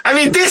Joe. I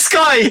mean, this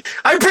guy,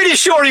 I'm pretty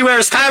sure he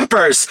wears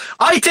Pampers.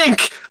 I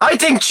think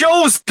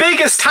Joe's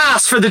biggest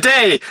task for the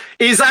day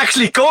is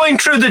actually going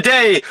through the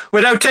day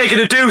without taking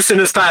a deuce in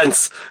his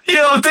pants. You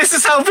know, this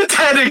is how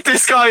pathetic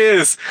this guy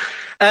is.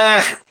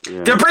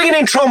 They're bringing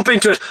in Trump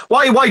into it.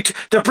 Why?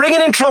 They're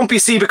bringing in Trump, you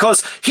see,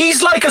 because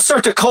he's like a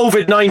sort of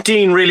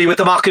COVID-19, really, with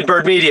the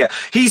Mockingbird media.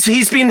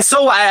 He's been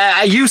so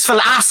a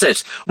useful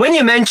asset. When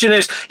you mention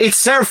it,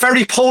 it's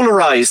very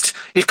polarized.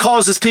 It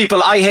causes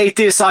people, I hate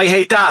this, I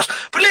hate that.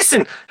 But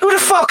listen, who the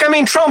fuck? I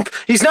mean, Trump,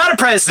 he's not a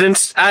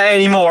president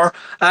anymore.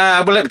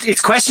 Well,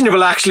 it's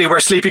questionable, actually, where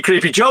Sleepy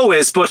Creepy Joe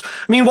is. But,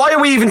 I mean, why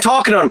are we even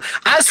talking on him?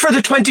 As for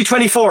the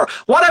 2024,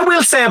 what I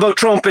will say about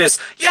Trump is,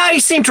 yeah, he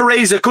seemed to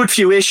raise a good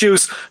few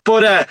issues.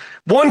 But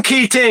one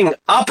key thing,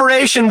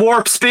 Operation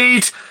Warp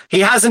Speed, he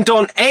hasn't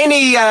done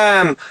any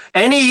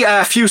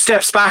few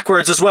steps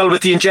backwards as well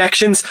with the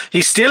injections.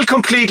 He's still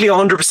completely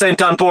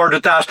 100% on board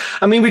with that.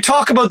 I mean, we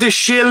talk about this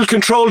shill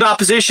controlled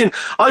opposition.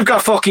 I've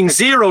got fucking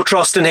zero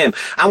trust in him.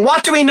 And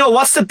what do we know?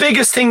 What's the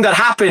biggest thing that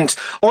happened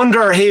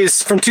under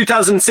his, from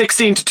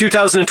 2016 to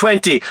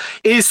 2020,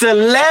 is the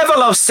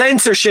level of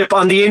censorship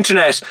on the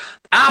internet.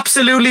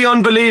 Absolutely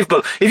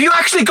unbelievable. If you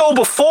actually go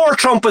before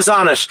Trump was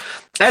on it,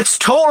 that's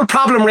total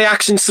problem,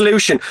 reaction,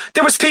 solution.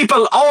 There was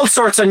people, all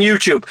sorts on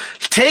YouTube.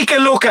 Take a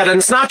look at it. And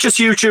it's not just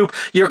YouTube.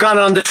 You're gone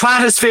on the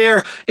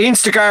Twatosphere,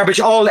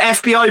 Instagarbage, all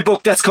FBI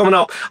book that's coming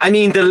up. I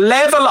mean, the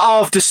level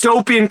of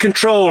dystopian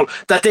control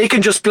that they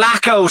can just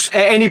black out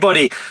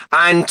anybody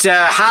and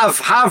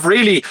have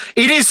really,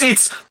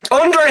 it's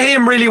under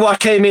him really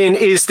what came in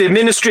is the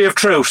Ministry of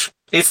Truth.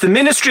 It's the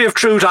Ministry of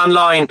Truth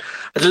online.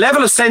 The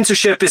level of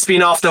censorship has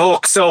been off the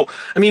hook. So,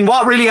 I mean,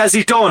 what really has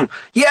he done?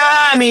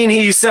 Yeah, I mean,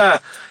 he's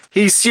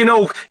given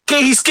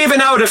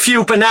out a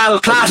few banal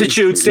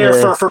platitudes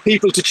there for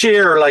people to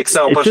cheer, like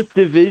so. It's just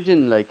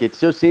division, like it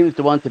just seems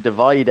to want to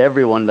divide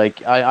everyone.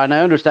 Like I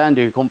understand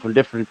people come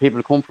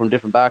from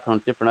different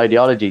backgrounds, different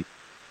ideologies,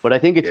 but I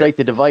think it's like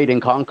the divide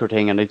and conquer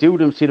thing, and I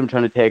see them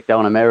trying to take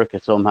down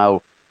America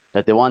somehow.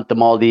 That they want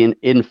them all the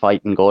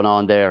infighting going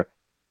on there.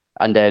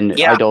 And then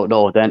I don't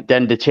know.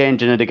 Then the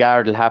changing of the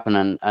guard will happen,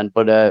 and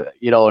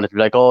it's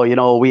like,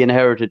 oh, we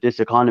inherited this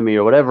economy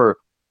or whatever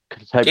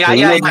type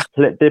thing.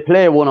 They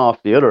play one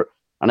off the other.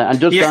 And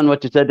just on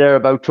what you said there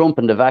about Trump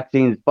and the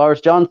vaccines,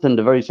 Boris Johnson,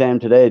 the very same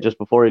today, just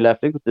before he left,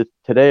 I think it was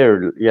today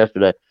or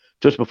yesterday,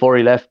 just before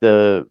he left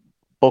the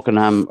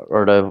Buckingham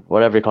or the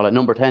whatever you call it,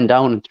 number 10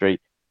 Downing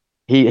Street,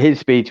 his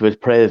speech was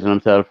praising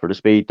himself for the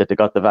speed that they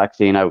got the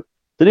vaccine out.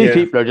 So these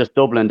people are just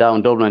doubling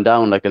down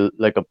like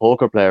a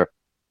poker player.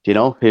 He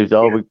was we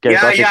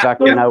got this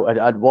vaccine out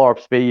at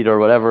warp speed or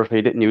whatever. If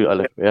he didn't use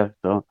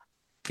so.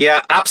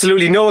 Yeah,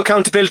 absolutely. No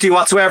accountability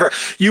whatsoever.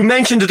 You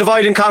mentioned the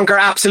divide and conquer.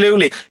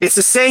 Absolutely. It's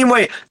the same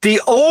way.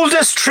 The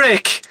oldest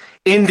trick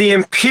in the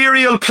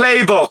imperial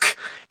playbook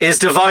is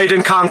divide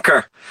and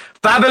conquer.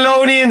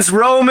 Babylonians,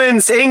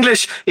 Romans,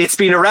 English, it's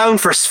been around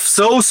for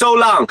so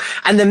long.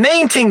 And the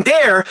main thing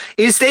there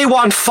is they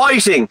want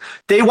fighting.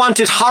 They want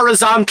it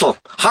horizontal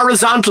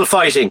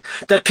fighting,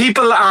 that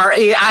people are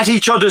at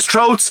each other's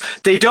throats.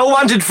 They don't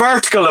want it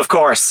vertical, of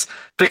course,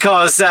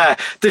 because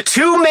the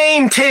two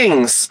main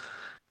things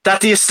that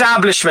the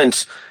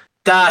establishment,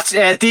 that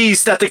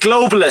the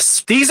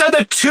globalists, these are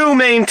the two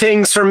main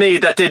things for me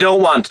that they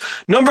don't want.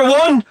 Number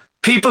one,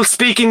 people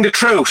speaking the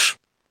truth.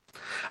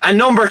 And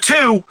number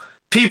two,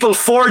 people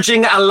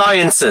forging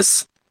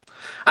alliances.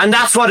 And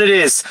that's what it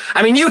is.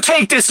 I mean, you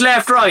take this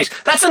left-right.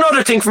 That's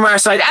another thing from our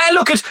side.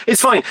 Look,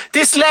 it's fine.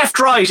 This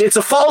left-right, it's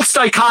a false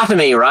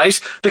dichotomy, right?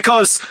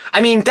 Because,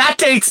 I mean, that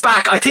dates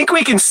back. I think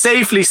we can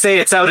safely say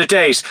it's out of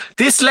date.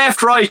 This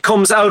left-right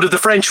comes out of the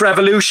French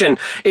Revolution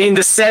in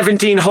the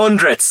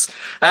 1700s,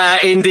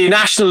 in the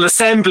National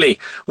Assembly,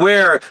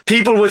 where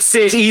people would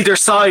sit either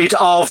side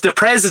of the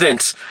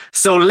president.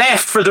 So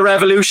left for the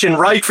revolution,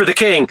 right for the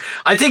king.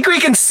 I think we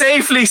can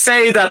safely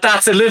say that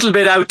that's a little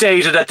bit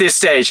outdated at this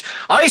stage.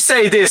 I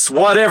say this,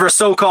 whatever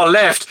so-called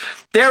left,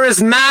 they're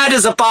as mad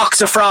as a box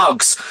of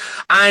frogs,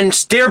 and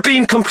they're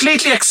being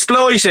completely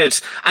exploited,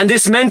 and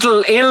this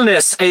mental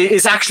illness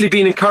is actually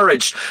being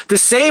encouraged. The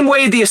same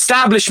way the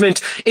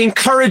establishment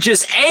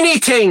encourages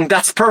anything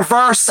that's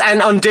perverse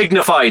and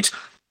undignified.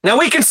 Now,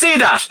 we can see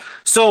that.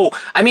 So,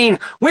 I mean,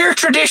 we're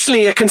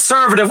traditionally a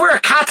conservative. We're a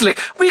Catholic.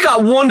 We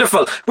got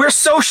wonderful. We're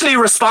socially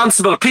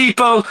responsible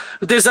people.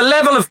 There's a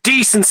level of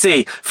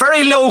decency,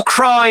 very low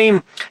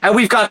crime.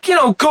 We've got,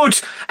 good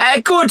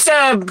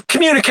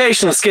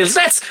communicational skills.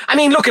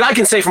 Look, I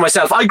can say for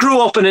myself, I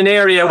grew up in an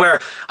area where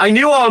I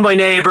knew all my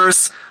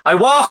neighbours. I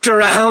walked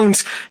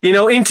around,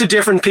 into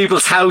different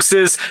people's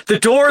houses. The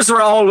doors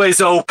were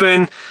always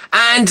open.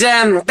 And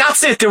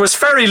that's it. There was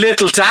very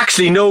little to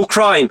actually no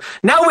crime.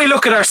 Now we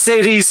look at our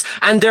cities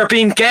and they're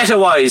being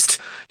ghettoized.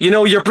 You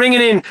know, you're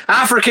bringing in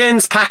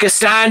Africans,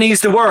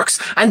 Pakistanis, the works,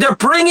 and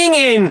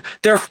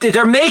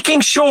they're making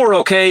sure,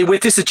 okay,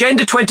 with this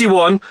Agenda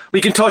 21, we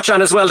can touch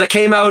on as well, that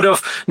came out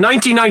of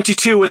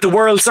 1992 at the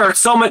World's Earth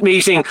Summit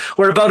meeting,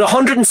 where about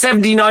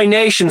 179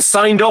 nations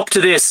signed up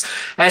to this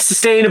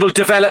Sustainable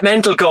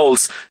Developmental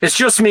Goals. It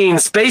just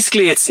means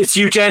basically it's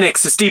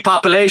eugenics, it's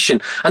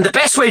depopulation. And the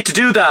best way to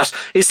do that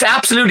is to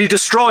absolutely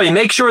destroy,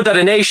 make sure that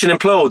a nation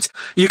implodes.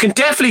 You can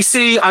definitely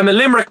see, I'm a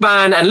Limerick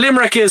man, and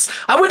Limerick is,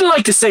 I wouldn't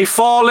like to say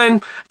fallen,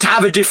 to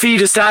have a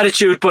defeatist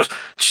attitude, but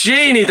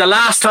Jeannie, the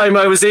last time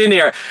I was in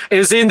here, it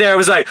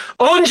was like,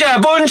 unja,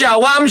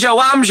 bunja, wamja,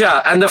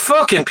 wamja, and the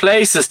fucking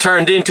place has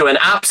turned into an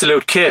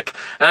absolute kip.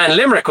 And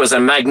Limerick was a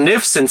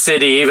magnificent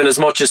city even as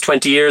much as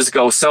 20 years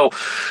ago. So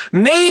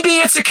maybe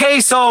it's a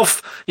case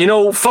of, you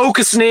know,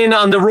 focusing in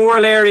on the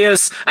rural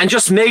areas and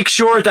just make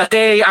sure that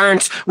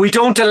we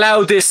don't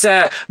allow this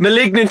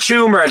malignant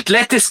tumour,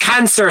 let this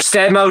cancer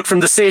stem out from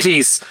the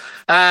cities.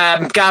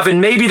 Gavin,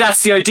 maybe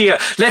that's the idea.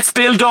 Let's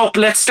build up,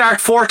 let's start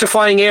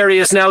fortifying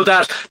areas now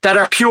that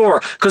are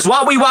pure, because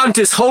what we want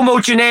is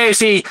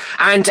homogeneity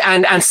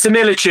and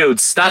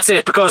similitudes. That's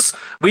it, because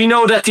we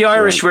know that the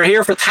Irish, we're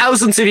here for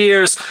thousands of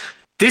years.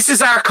 This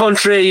is our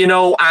country, you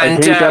know, and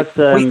I think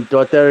that's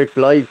what Derek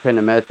Blythe kind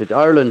of message.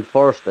 Ireland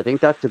first. I think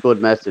that's a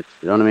good message.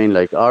 You know what I mean?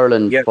 Like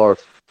Ireland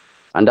first,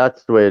 and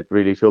that's the way it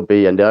really should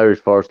be. And the Irish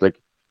first. Like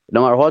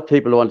no matter what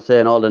people want to say,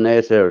 and all the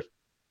naysayers,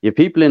 you have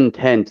people in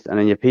tents, and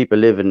then you have people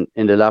living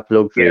in the lap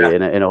luxury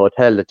in a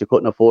hotel that you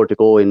couldn't afford to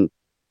go in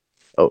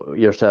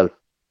yourself,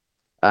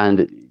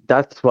 and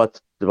that's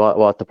what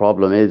the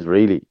problem is,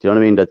 really. Do you know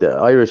what I mean? That the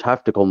Irish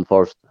have to come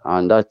first,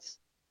 and that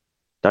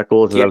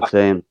goes without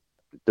saying.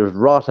 There's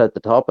rot at the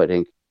top, I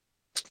think.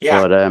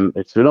 Yeah. But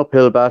it's an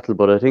uphill battle.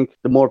 But I think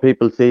the more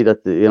people see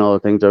that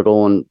things are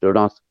going,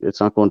 it's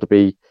not going to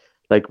be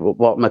like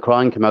what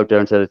Macron came out there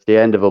and said. It's the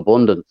end of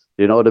abundance.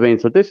 You know what I mean?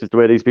 So this is the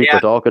way these people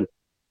are talking.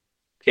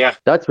 Yeah.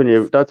 That's when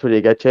you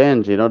get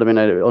change. You know what I mean?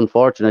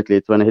 Unfortunately,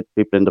 it's when it hits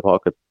people in the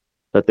pocket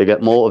that they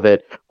get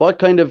motivated. What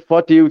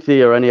do you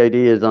see, or any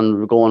ideas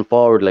on going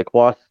forward? Like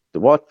what's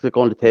it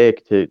going to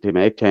take to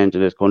make change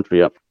in this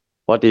country?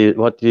 What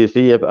do you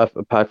see a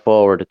path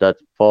forward that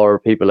for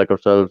people like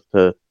ourselves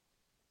to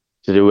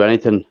do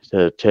anything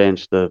to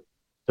change the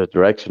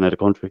direction of the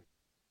country?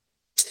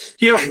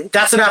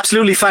 That's an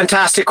absolutely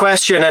fantastic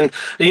question, and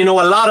a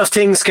lot of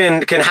things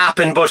can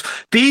happen, but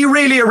be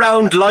really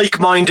around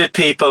like-minded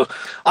people.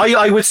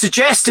 I would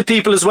suggest to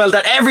people as well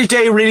that every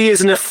day really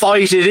isn't a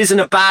fight, it isn't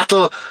a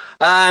battle.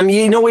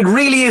 It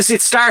really is.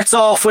 It starts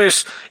off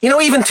with,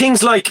 even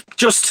things like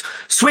just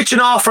switching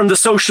off from the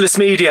socialist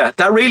media.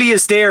 That really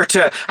is there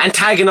to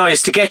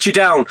antagonize, to get you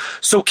down.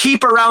 So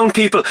keep around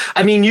people.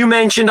 I mean, you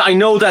mentioned, I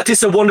know that this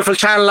is a wonderful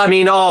channel. I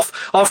mean, Off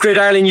Grid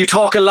Ireland, you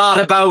talk a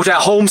lot about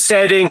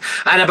homesteading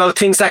and about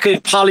things like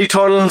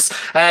polytunnels.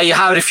 You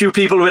had a few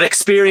people with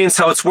experience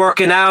how it's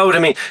working out. I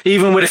mean,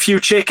 even with a few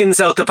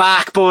chickens out the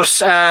back.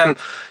 But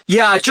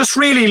just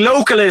really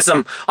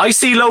localism. I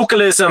see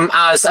localism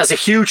as a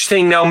huge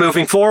thing now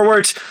moving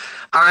forward.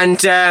 And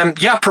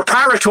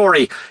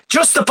preparatory,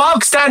 just the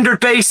bog standard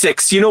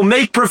basics,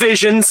 make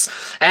provisions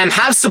and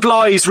have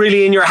supplies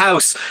really in your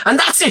house. And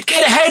that's it.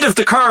 Get ahead of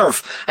the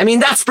curve. I mean,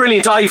 that's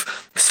brilliant.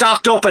 I've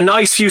stocked up a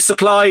nice few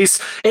supplies.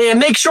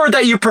 Make sure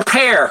that you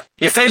prepare.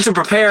 You fail to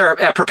prepare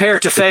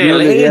to fail.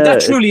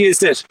 That truly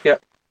is it. Yeah.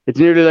 It's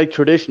nearly like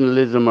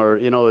traditionalism, or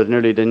it's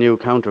nearly the new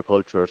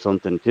counterculture or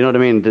something. Do you know what I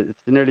mean?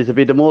 It's nearly to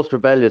be the most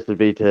rebellious would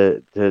be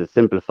to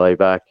simplify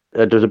back.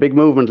 There's a big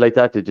movement like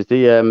that. Did you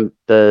see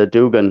the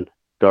Dugan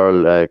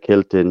girl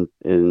killed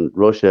in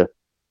Russia?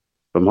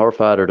 From her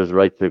father, there's a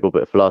right to go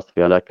bit of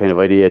philosophy on that kind of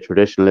idea,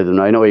 traditionalism.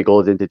 Now, I know he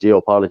goes into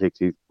geopolitics.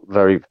 He's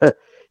very,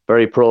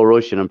 very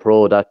pro-Russian and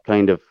pro that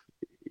kind of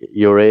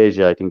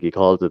Eurasia, I think he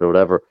calls it, or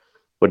whatever.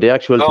 But the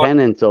actual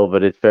tenets of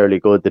it is fairly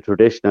good. The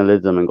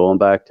traditionalism and going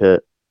back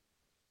to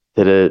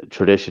the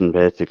tradition,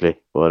 basically.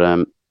 But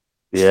I'm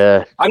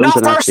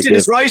not versed in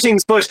his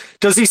writings, but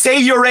does he say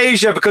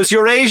Eurasia? Because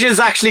Eurasia is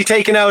actually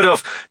taken out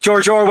of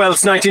George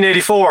Orwell's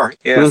 1984.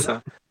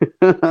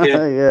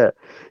 Yeah.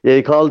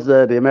 He calls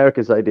the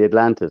American side the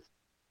Atlantis,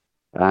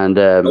 and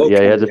he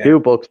has a few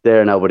books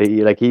there now. But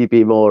he'd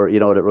be more,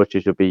 that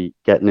Russia should be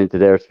getting into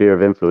their sphere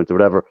of influence or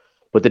whatever.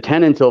 But the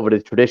tenets of it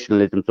is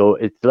traditionalism, so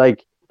it's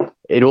like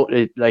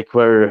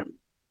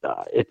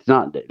it's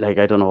not like,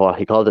 I don't know what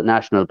he called it,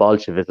 national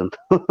Bolshevism.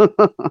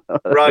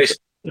 Right.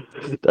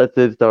 That's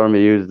his term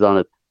he uses on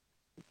it.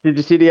 Did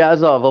you see the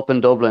Azov up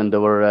in Dublin?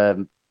 There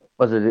were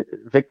was it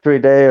Victory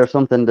Day or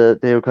something? The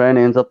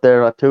Ukrainians up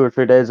there 2 or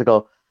 3 days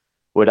ago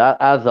with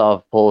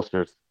Azov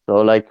posters.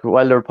 So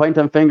while they're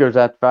pointing fingers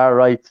at far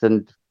rights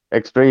and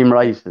extreme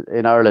right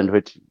in Ireland,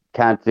 which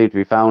can't seem to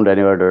be found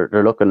anywhere,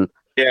 they're looking,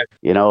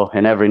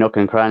 in every nook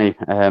and cranny.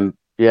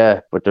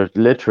 But there's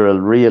literal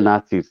real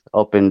Nazis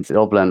up in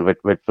Dublin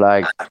with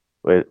flags.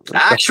 With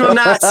actual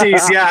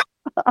Nazis, yeah.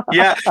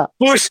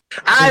 But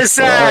as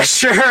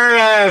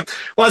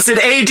was it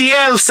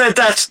ADL said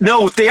that,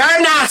 no, they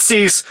are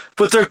Nazis,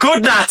 but they're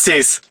good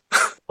Nazis.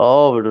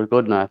 Oh, but they're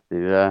good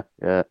Nazis,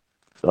 yeah.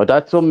 So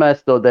that's some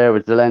mess though there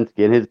with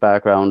Zelensky and his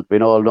background. We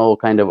all know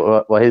kind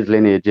of what his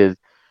lineage is,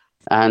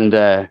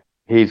 and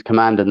he's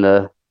commanding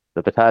the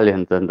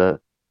battalions and the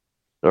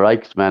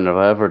Reichsmen or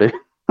whatever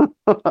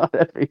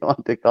whatever you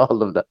want to call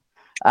them, the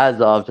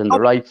Azovs and the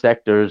right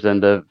sectors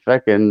and the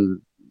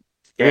fucking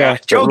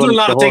juggling a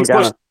lot of things.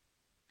 Gamut. But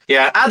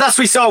yeah, and that's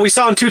we saw. We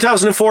saw in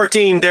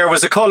 2014 there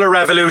was a colour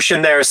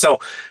revolution there. So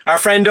our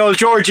friend old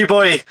Georgie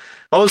boy,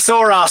 old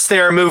Soros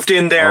there moved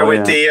in there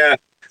with the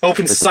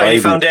Open Society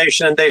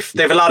Foundation, and they've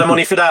a lot of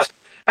money for that.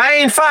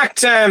 In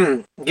fact,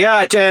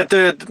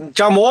 the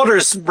John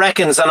Waters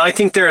reckons, and I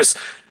think there's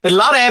a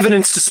lot of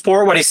evidence to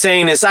support what he's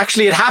saying, is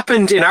actually it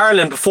happened in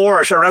Ireland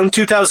before it, around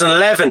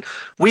 2011.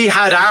 We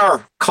had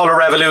our colour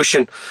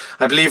revolution.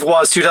 I believe it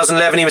was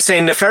 2011. He was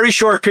saying in a very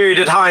short period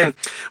of time,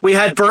 we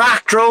had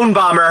Barack drone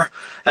bomber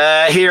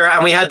here,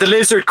 and we had the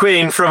Lizard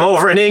Queen from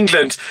over in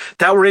England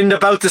that were in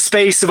about the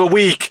space of a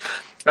week.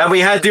 And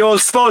we had the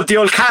old Spud, the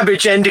old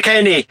cabbage, Enda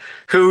Kenny,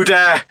 who'd,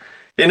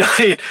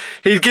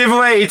 he'd give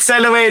away, he'd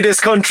sell away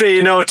this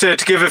country,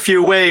 to give a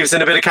few waves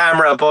and a bit of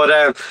camera.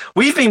 But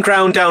we've been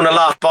ground down a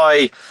lot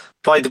by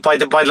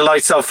the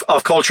likes of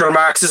cultural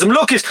Marxism.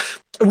 Look,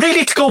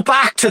 really to go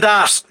back to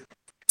that,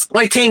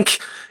 I think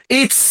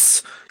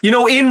it's,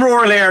 in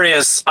rural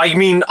areas,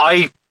 I'm in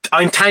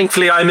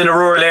a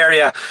rural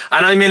area,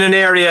 and I'm in an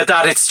area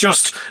that it's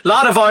just a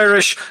lot of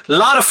Irish, a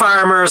lot of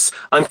farmers.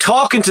 I'm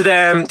talking to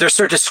them. They're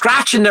sort of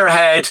scratching their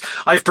head.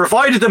 I've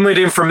provided them with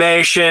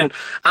information,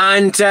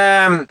 and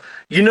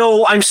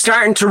I'm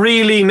starting to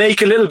really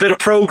make a little bit of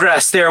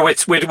progress there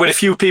with a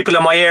few people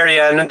in my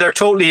area, and they're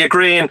totally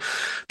agreeing.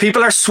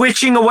 People are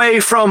switching away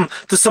from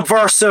the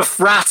subversive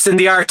rats in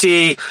the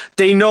RTE.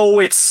 They know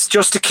it's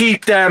just to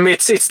keep them.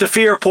 It's the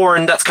fear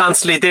porn that's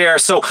constantly there.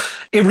 So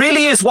it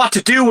really is what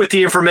to do with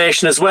the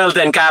information as well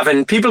then,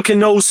 Gavin. People can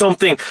know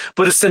something,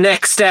 but it's the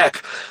next step.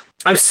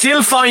 I'm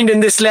still finding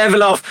this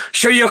level of,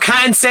 sure, you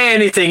can't say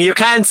anything. You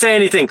can't say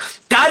anything.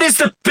 That is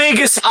the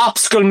biggest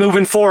obstacle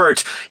moving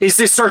forward, is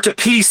this sort of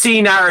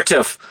PC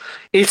narrative.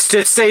 It's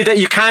to say that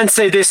you can't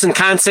say this and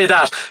can't say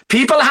that.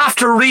 People have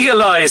to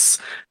realise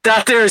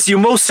that you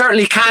most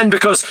certainly can,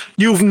 because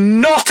you've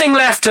nothing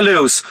left to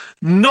lose.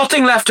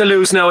 Nothing left to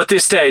lose now at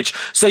this stage.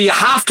 So you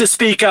have to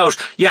speak out.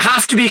 You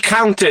have to be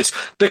counted,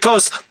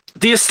 because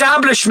the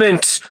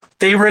establishment,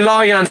 they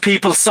rely on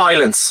people's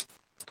silence.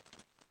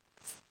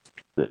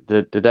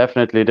 They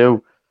definitely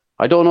do.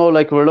 I don't know,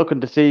 we're looking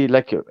to see,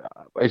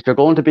 is there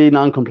going to be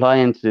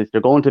non-compliance? Is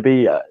there going to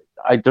be...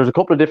 there's a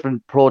couple of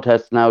different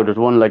protests now. There's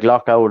one like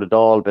Lockout at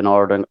all been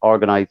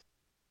organised.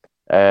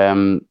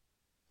 And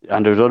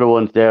there's other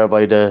ones there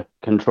by the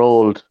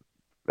controlled...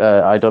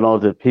 I don't know,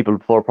 the People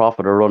Before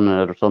Profit are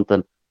running it or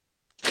something,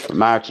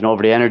 marching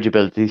over the energy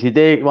bills. You see,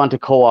 they want to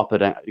co-opt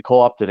it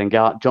and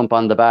jump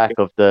on the back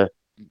of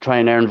try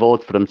and earn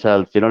votes for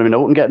themselves. You know what I mean? I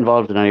wouldn't get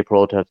involved in any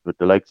protest with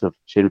the likes of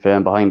Sinn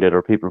Féin behind it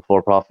or People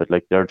Before Profit.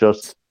 They're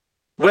just...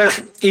 Well,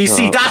 you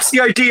see, that's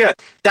the idea.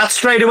 That's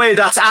straight away,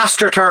 that's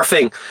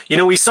astroturfing.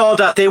 We saw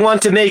that they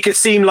want to make it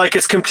seem like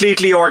it's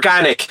completely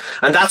organic.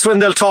 And that's when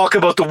they'll talk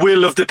about the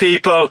will of the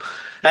people.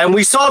 And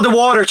we saw the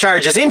water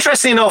charges.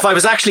 Interesting enough, I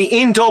was actually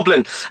in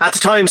Dublin at the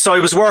time, so I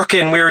was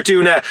working. We were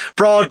doing a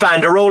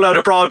rollout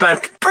of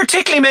broadband,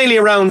 particularly mainly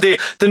around the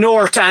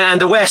north and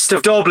the west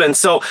of Dublin.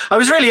 So I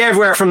was really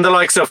everywhere, from the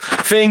likes of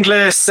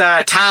Finglas,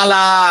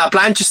 Tala,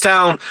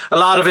 Blanchardstown. A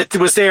lot of it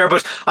was there.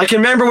 But I can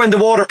remember when the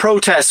water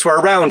protests were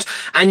around,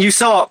 and you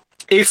saw...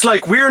 It's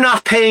like, we're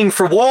not paying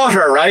for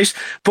water, right?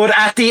 But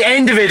at the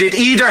end of it, it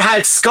either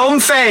had Scum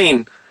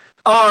Féin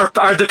or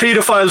the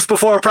paedophiles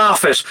before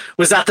profit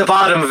was at the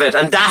bottom of it.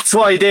 And that's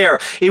why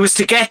it was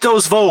to get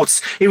those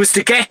votes. It was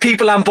to get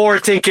people on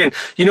board thinking,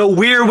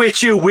 we're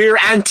with you, we're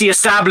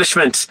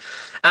anti-establishment.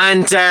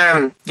 And,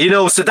 so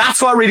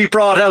that's what really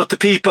brought out the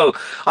people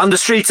on the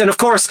streets. And of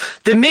course,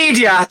 the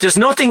media, there's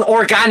nothing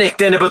organic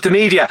then about the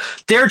media.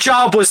 Their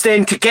job was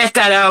then to get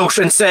that out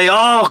and say,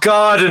 oh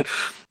God, and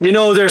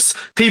there's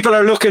people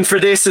are looking for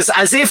this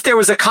as if there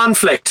was a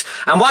conflict.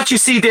 And what you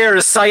see there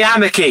is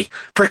Siamiki,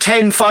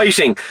 pretend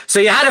fighting. So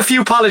you had a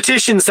few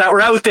politicians that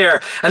were out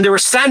there, and they were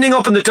standing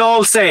up in the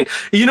Dáil saying,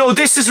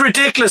 this is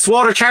ridiculous,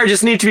 water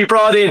charges need to be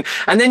brought in.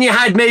 And then you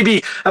had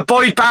maybe a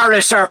Boyd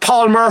Barrett or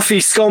Paul Murphy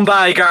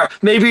scumbag, or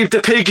maybe the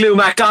Piglu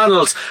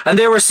MacDonald, and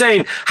they were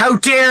saying, how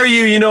dare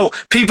you,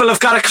 people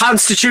have got a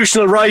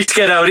constitutional right to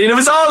get out. It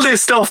was all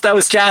this stuff that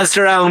was jazzed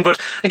around.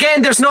 But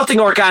again, there's nothing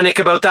organic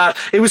about that.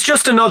 It was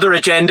just another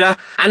agenda.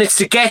 And it's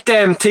to get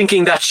them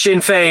thinking that Sinn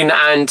Féin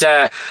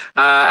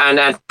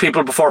and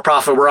People Before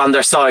Profit were on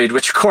their side,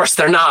 which of course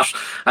they're not.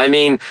 I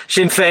mean,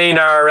 Sinn Féin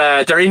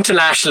they're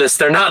internationalists,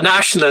 they're not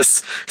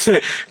nationalists.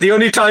 The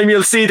only time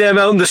you'll see them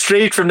out in the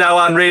street from now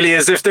on really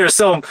is if there's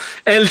some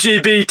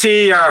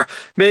LGBT, or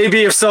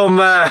maybe if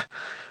some I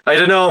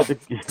don't know,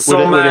 with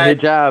a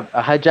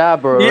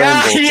hijab or a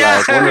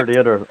rainbow flag, one or the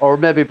other, or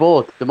maybe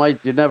both.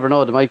 You never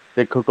know.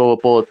 They could go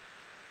with both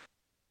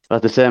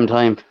at the same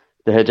time.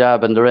 The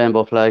hijab and the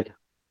rainbow flag.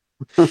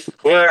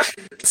 Well,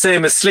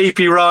 same as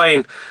Sleepy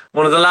Ryan.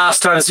 One of the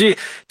last times.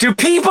 Do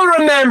people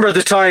remember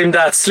the time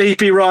that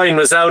Sleepy Ryan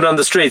was out on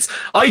the streets?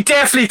 I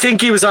definitely think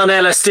he was on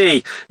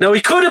LSD. Now,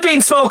 he could have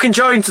been smoking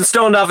joints and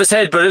stoned off his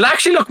head, but it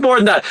actually looked more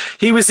than that.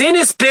 He was in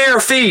his bare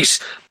feet,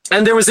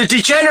 and there was a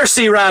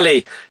degeneracy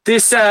rally.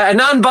 This a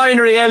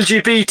non-binary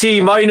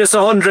LGBT minus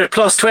 100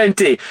 plus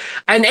 20.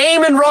 And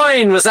Eamon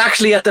Ryan was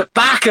actually at the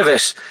back of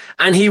it,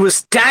 and he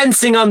was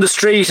dancing on the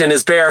street in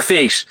his bare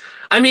feet.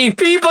 I mean,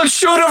 people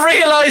should have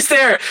realised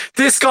there,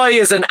 this guy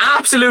is an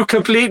absolute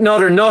complete and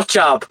utter nut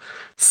job.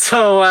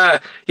 So,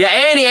 yeah,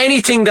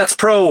 anything that's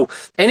pro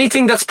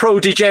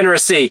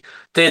degeneracy,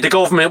 the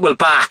government will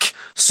back.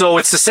 So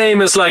it's the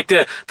same as like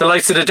the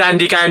likes of the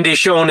Dandy Gandhi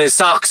showing his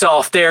socks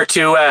off there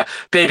to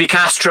Baby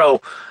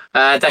Castro.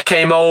 That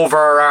came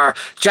over, or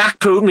Jack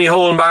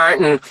Putin,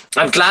 Martin.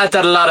 I'm glad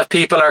that a lot of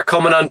people are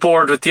coming on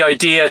board with the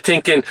idea,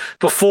 thinking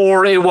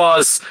before they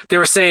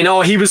were saying,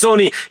 oh, he's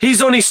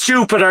only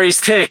stupid or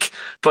he's thick.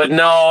 But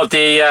no,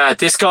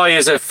 this guy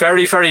is a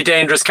very, very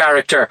dangerous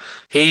character.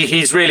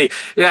 He's really,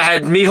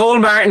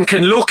 Micheál Martin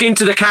can look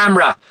into the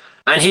camera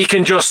and he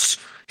can just,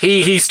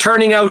 He's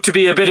turning out to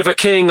be a bit of a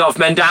king of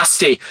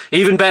mendacity,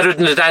 even better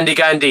than the Dandy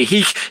Gandhi.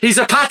 He's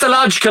a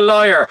pathological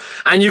liar,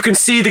 and you can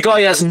see the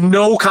guy has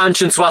no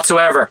conscience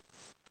whatsoever.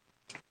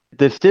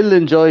 They still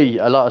enjoy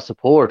a lot of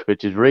support,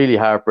 which is really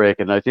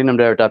heartbreaking. I've seen them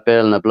there at that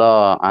Béal na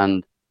Bláth,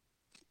 and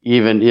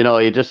even,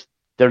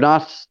 they're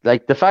not,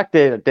 like, the fact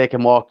that they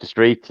can walk the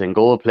streets and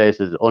go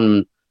places,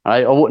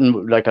 I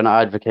wouldn't, like, I'm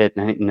not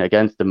advocating anything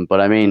against them,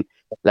 but I mean,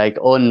 like,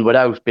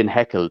 without being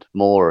heckled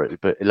more.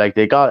 But like,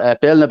 they got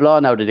Béal na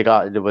Bláth now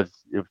that it was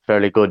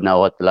fairly good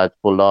now what the lads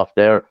pulled off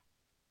there.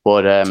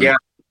 But yeah,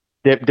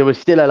 there was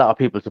still a lot of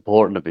people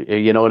supporting them,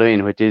 you know what I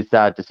mean, which is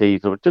sad to see.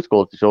 So it just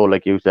goes to show,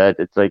 like you said,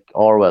 it's like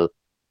Orwell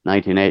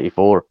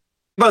 1984.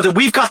 Well,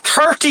 we've got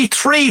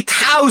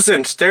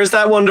 33,000. There's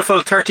that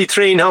wonderful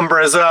 33 number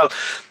as well.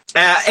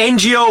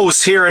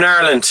 NGOs here in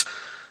Ireland.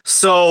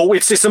 So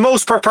it's the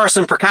most per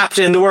person per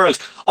capita in the world.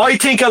 I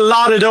think a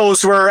lot of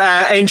those were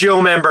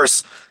NGO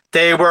members.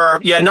 They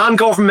were,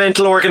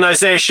 non-governmental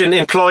organisation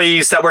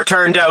employees that were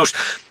turned out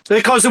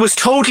because it was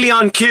totally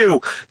on cue.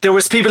 There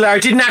was people there. I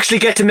didn't actually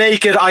get to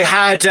make it. I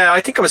had,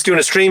 I think I was doing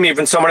a stream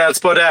even somewhere else,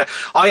 but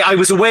I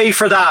was away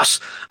for that.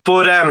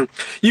 But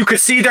you could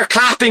see their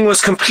clapping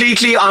was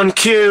completely on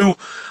cue.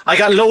 I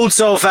got loads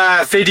of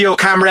video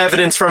camera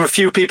evidence from a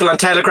few people on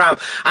Telegram,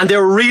 and they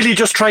were really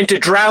just trying to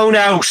drown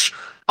out,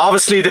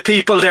 obviously, the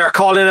people there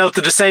calling out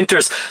the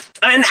dissenters.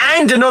 And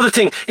another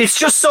thing, it's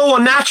just so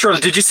unnatural.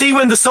 Did you see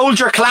when the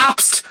soldier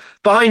collapsed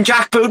behind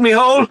Jack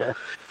Bootmihole?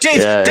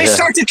 They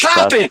started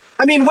clapping.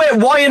 I mean,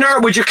 why on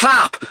earth would you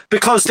clap?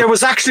 Because there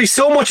was actually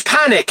so much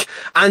panic,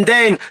 and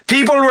then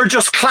people were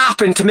just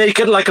clapping to make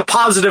it like a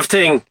positive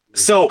thing.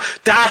 So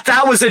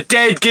that was a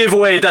dead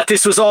giveaway that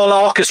this was all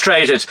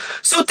orchestrated.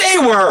 So they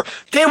were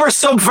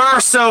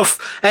subversive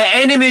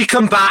enemy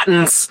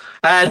combatants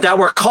that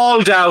were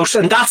called out,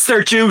 and that's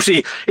their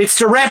duty. It's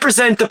to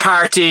represent the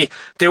party.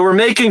 They were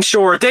making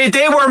sure they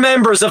were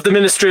members of the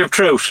Ministry of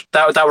Truth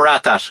that were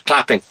at that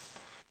clapping.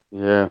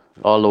 Yeah,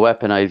 all the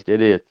weaponized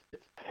idiots.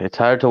 It's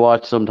hard to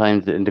watch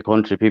sometimes in the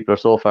country. People are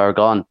so far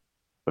gone.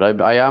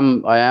 But I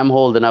am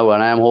holding out,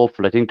 and I am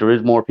hopeful. I think there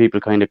is more people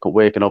kind of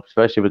waking up,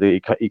 especially with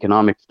the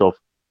economic stuff.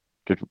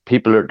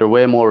 They're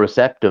way more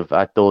receptive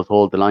at those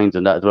hold the lines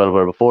and that as well.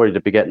 Where before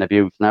they'd be getting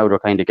abuse, now they're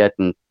kind of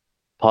getting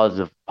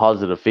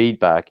positive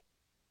feedback.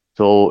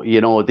 So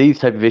these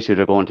type of issues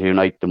are going to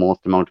unite the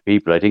most amount of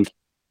people. I think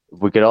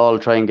we could all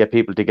try and get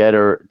people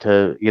together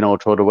to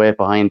throw their weight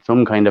behind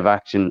some kind of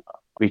action.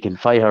 We can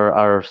fight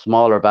our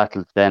smaller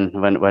battles then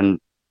when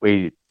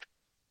we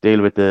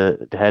deal with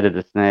the head of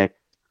the snake.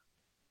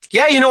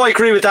 Yeah, I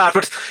agree with that,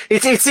 but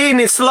it's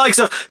the likes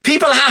of,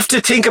 people have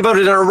to think about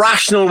it in a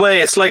rational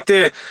way. It's like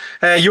the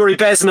Yuri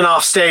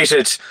Bezmenov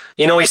stated.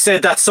 He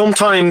said that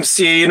sometimes,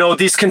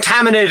 these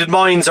contaminated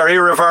minds are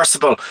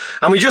irreversible,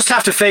 and we just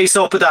have to face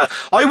up with that.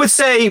 I would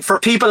say for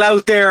people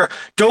out there,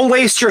 don't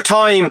waste your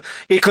time,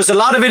 because a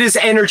lot of it is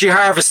energy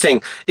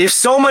harvesting. If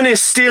someone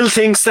still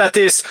thinks that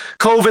this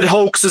COVID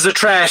hoax is a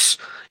threat,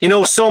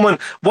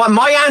 what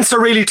my answer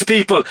really to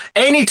people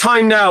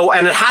anytime now,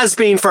 and it has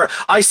been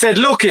I said,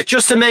 look,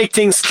 just to make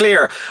things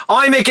clear,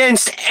 I'm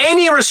against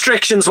any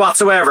restrictions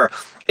whatsoever.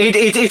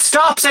 It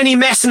stops any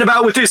messing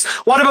about with this.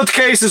 What about the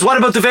cases? What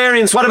about the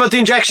variants? What about the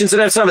injections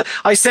and everything?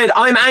 I said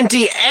I'm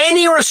anti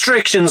any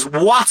restrictions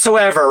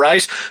whatsoever,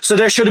 right? So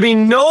there should have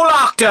been no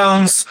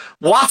lockdowns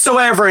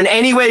whatsoever in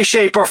any way,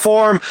 shape or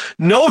form.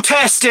 No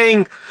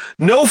testing,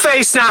 no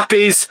face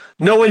nappies,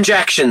 no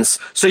injections.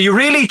 So you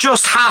really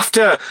just have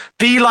to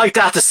be like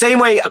that the same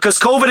way, because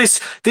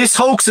this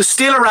hoax is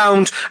still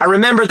around. And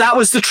remember, that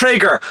was the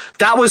trigger.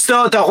 That was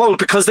the whole,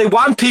 because they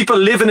want people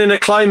living in a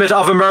climate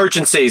of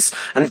emergencies.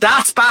 And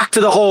that's back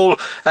to the whole,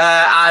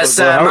 as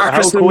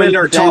Marcus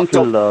Miller talked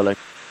about.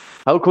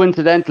 How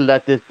coincidental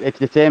that it's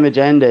the same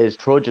agenda is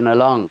trudging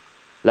along.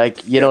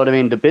 Like, you know what I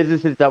mean? The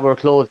businesses that were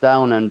closed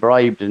down and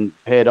bribed and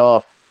paid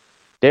off,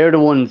 they're the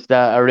ones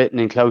that are written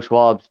in Klaus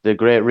Schwab's The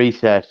Great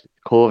Reset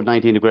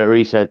COVID-19, the Great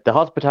Reset, the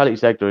hospitality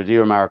sector is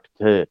earmarked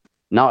to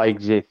not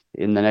exist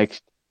in the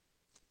next,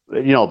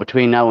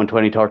 between now and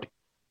 2030.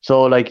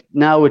 So like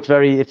now it's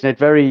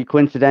very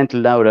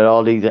coincidental now that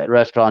all these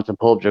restaurants and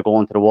pubs are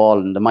going to the wall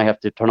and they might have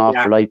to turn off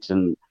Yeah, their lights.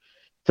 And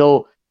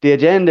so the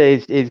agenda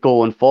is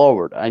going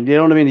forward, and you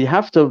know what I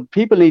mean.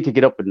 People need to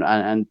get up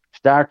and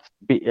start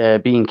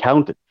being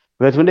counted,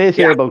 because when they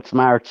say yeah, about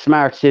smart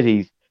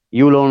cities,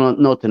 you'll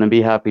own nothing and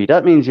be happy.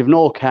 That means you've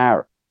no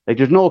car. Like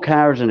there's no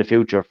cars in the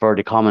future for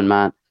the common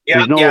man. yeah,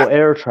 There's no yeah,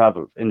 air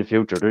travel in the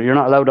future. You're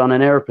not allowed on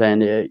an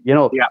airplane.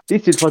 yeah,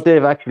 This is what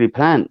they've actually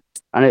planned,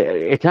 and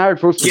it's hard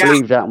for us to yeah.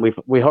 believe that. And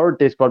we heard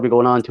this probably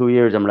going on 2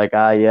 years. I'm like,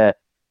 yeah.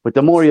 But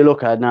the more you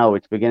look at it now,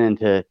 it's beginning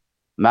to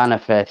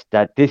manifest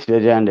that this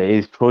agenda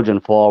is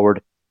trudging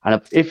forward. And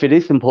if it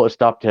isn't put a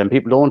stop to, and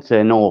people don't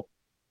say no,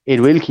 it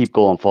will keep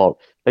going forward.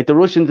 Like the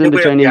Russians and It the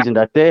will. Yeah, Chinese, and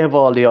that they have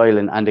all the oil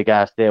and the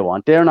gas they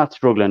want. They're not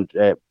struggling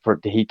to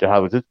heat their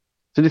houses.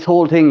 So this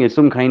whole thing is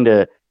some kind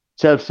of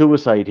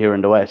self-suicide here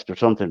in the West or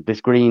something.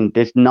 This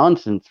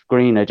nonsense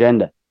green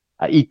agenda,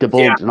 eat the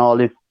yeah. bugs and all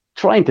this,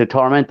 trying to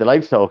torment the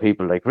lifestyle of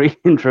people, like really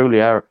and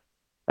truly are.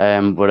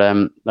 But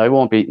I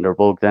won't be eating their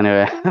bugs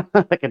anyway.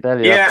 I can tell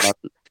you that Yeah. for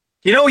nothing.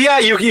 Yeah,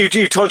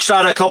 you touched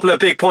on a couple of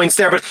big points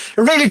there, but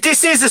really,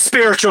 this is a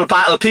spiritual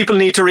battle. People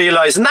need to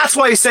realize, and that's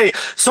why I say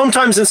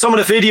sometimes in some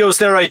of the videos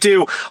there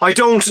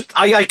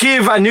I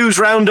give a news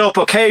roundup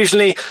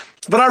occasionally.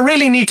 But I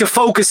really need to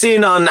focus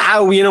in on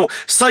how,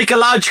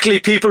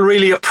 psychologically people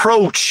really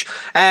approach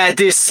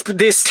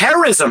this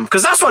terrorism,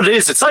 because that's what it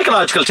is. It's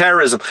psychological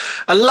terrorism.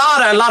 A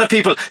lot of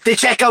people, they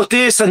check out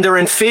this and they're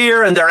in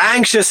fear and they're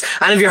anxious.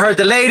 And have you heard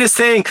the latest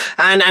thing?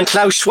 And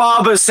Klaus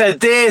Schwab has said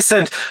this,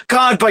 and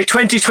God, by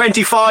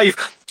 2025.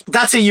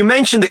 That's it. You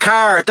mentioned the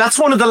car. That's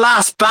one of the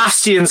last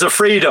bastions of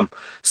freedom.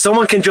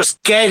 Someone can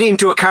just get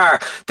into a car.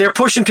 They're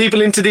pushing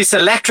people into these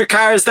electric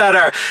cars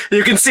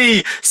you can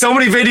see so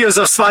many videos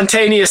of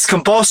spontaneous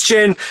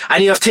combustion,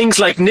 and you have things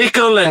like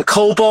nickel and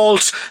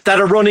cobalt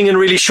that are running in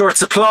really short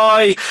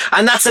supply.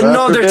 And that's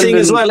another thing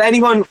as well.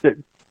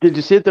 Did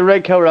you see at the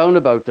Red Cow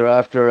roundabout there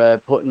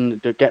after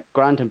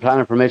granting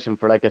planning permission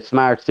for like a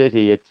smart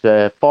city? It's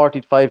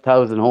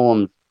 45,000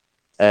 homes,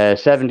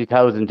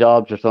 70,000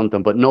 jobs or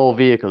something, but no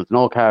vehicles,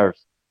 no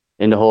cars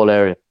in the whole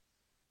area.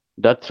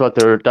 That's what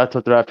they're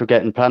after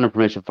getting planning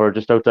permission for,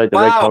 just outside the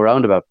Red Cow Wow.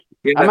 roundabout.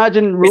 Yeah.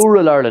 Imagine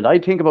rural Ireland. I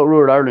think about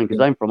rural Ireland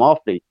because I'm from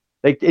Offaly.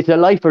 Like it's a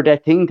life or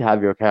death thing to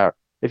have your car.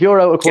 If you're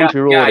out a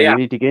country road and you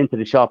need to get into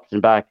the shops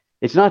and back,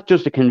 it's not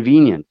just a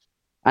convenience.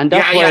 And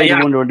that's why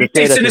I wonder when they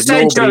say It's that an there's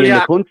essential, nobody in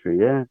the country.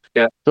 Yeah.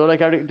 Yeah. So like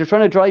they're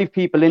trying to drive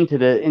people into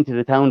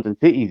the towns and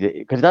cities,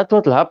 because that's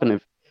what'll happen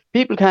if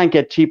people can't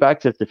get cheap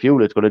access to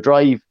fuel. It's going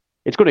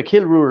to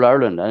kill rural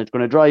Ireland, and it's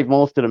going to drive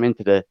most of them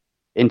into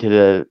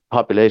the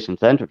population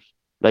centres.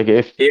 Like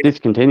if Yeah. this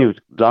continues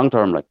long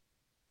term, like.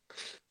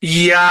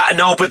 Yeah,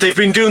 no, but they've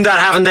been doing that,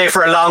 haven't they,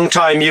 for a long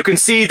time? You can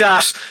see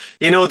that,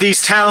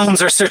 these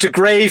towns are sort of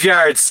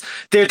graveyards.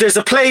 There's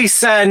a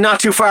place not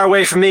too far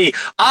away from me.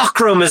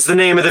 Aughrim is the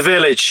name of the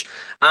village.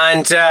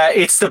 And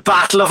it's the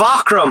Battle of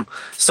Aughrim.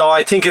 So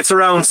I think it's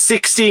around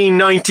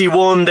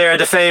 1691 there,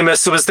 the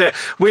famous. It was the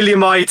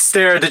Williamites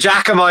there, the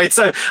Jacobites.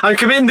 I'm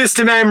committing this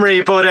to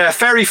memory, but a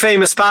very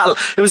famous battle.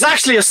 It was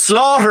actually a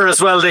slaughter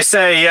as well, they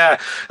say.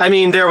 I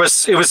mean, it was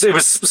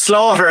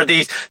slaughter.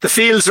 The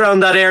fields around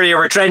that area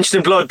were drenched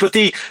in blood. But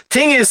the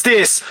thing is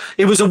this,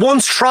 it was a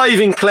once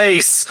thriving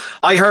place.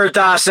 I heard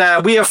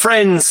that we have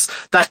friends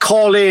that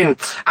call in,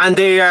 and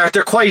they're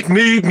quite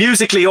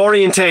musically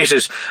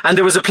orientated. And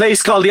there was a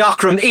place called the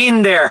Aughrim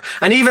in there,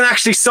 and even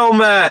actually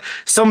some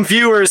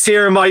viewers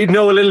here might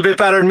know a little bit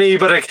better than me,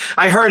 but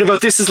I heard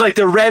about this is like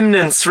the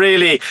remnants,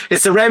 really.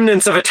 It's the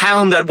remnants of a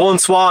town that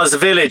once was a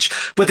village.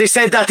 But they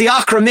said that the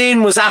Aughrim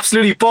Inn was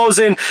absolutely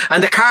buzzing,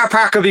 and the car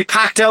park would be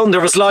packed out, and there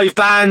was live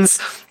bands.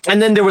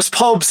 And then there was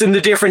pubs in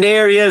the different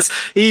areas.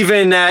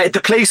 Even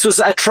the place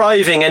was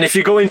thriving, and if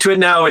you go into it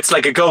now, it's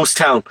like a ghost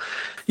town.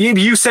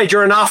 You said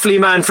you're an Offaly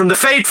man from the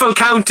faithful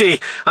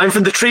county. I'm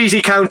from the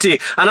Treaty County,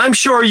 and I'm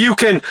sure you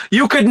could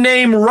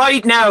name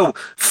right now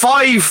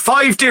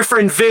five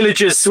different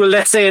villages, well,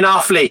 let's say in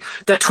Offaly,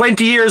 that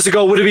 20 years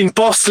ago would have been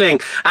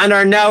bustling and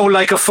are now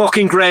like a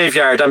fucking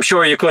graveyard. I'm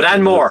sure you could,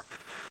 and more.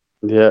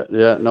 Yeah,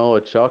 no,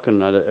 it's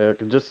shocking. I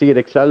can just see it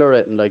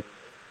accelerating. Like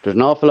there's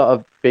an awful lot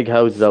of big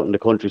houses out in the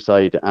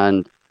countryside,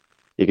 and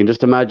you can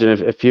just imagine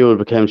if fuel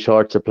became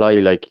short supply,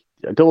 like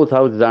those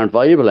houses aren't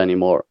viable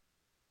anymore.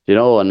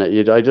 And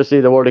I just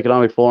see the World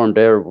Economic Forum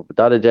there.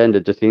 That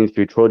agenda just seems to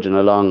be trudging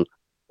along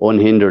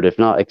unhindered, if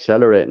not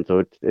accelerating.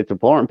 So it's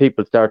important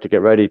people start to get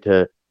ready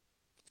to.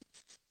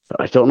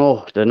 I don't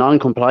know, the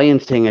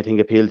non-compliance thing. I think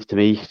appeals to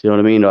me. You know what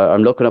I mean?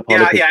 I'm looking at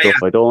politics stuff.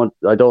 Yeah.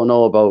 I don't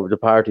know about the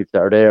parties that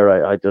are there.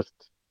 I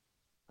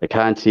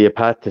can't see a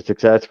path to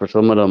success for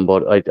some of them.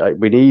 But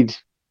we need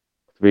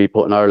to be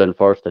putting Ireland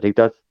first. I think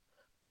that's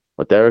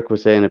what Derek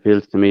was saying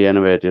appeals to me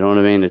anyway. Do you know what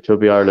I mean? It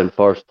should be Ireland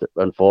first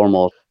and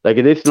foremost. Like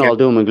it isn't all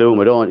doom and gloom.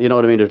 You know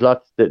what I mean? There's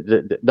lots.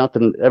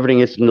 Nothing. Everything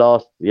isn't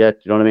lost yet.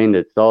 You know what I mean?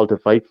 It's all to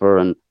fight for,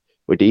 and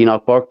with the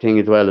Enoch Burke thing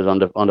as well is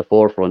on the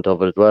forefront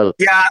of it as well.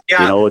 Yeah, You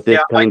know,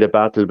 this kind of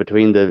battle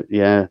between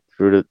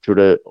through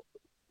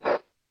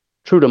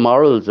the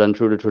morals and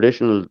through the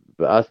traditional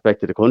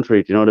aspect of the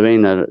country. Do you know what I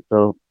mean?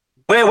 So.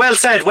 Well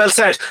said, well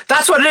said.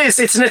 That's what it is.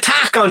 It's an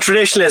attack on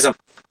traditionalism.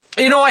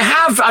 You know,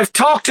 I've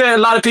talked to a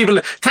lot of people.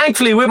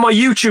 Thankfully, with my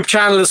YouTube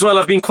channel as well,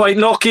 I've been quite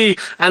lucky,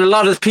 and a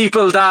lot of the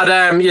people that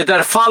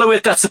that follow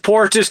it, that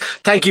support it,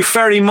 thank you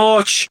very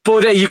much.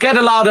 But you get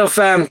a lot of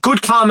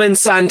good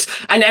comments, and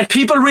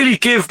people really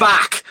give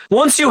back.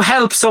 Once you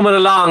help someone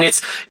along,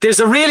 there's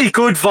a really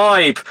good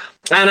vibe.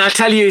 And I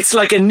tell you, it's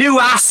like a new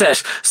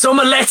asset.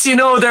 Someone lets you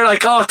know, they're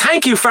like, oh,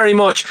 thank you very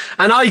much.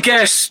 And I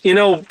get, you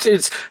know,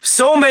 it's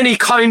so many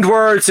kind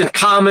words and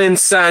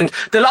comments, and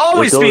there'll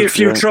always be a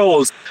few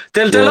trolls.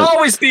 There'll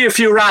always be a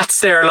few rats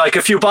there, like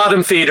a few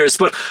bottom feeders.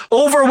 But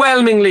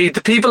overwhelmingly,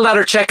 the people that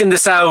are checking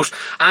this out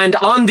and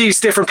on these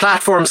different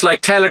platforms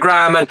like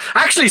Telegram, and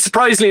actually,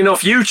 surprisingly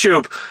enough,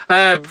 YouTube,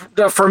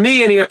 for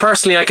me anyway,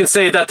 personally, I can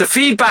say that the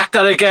feedback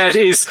that I get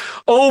is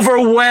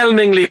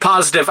overwhelmingly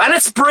positive, and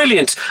it's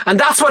brilliant. And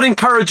that's what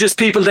encourages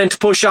people then to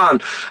push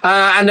on.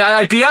 And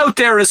I'd be out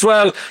there as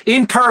well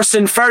in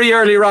person very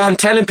earlier on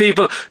telling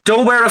people,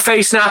 don't wear a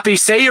face nappy,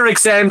 say you're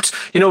exempt.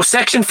 You know,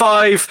 section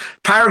 5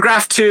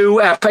 paragraph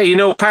 2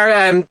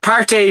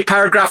 part A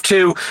paragraph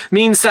 2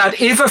 means that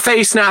if a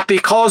face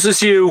nappy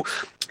causes you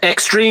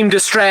extreme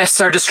distress,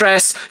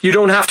 you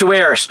don't have to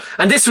wear it.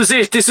 And this was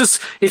it.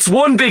 It's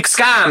one big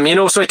scam, you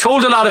know. So I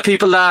told a lot of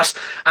people that,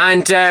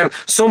 and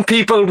some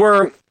people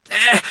were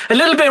a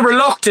little bit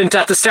reluctant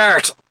at the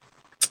start.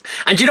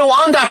 And, you know,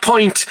 on that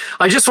point,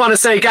 I just want to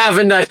say,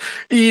 Gavin, that,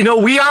 you know,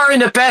 we are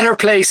in a better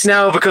place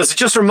now, because it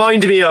just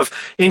reminded me of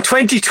in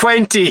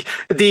 2020,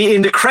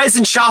 in the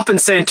Crescent Shopping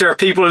Centre,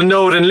 people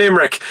know it, in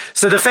Limerick.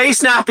 So the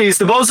face nappies,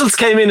 the muzzles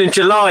came in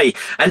July,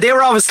 and they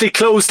were obviously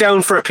closed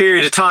down for a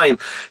period of time.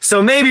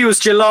 So maybe it was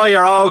July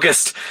or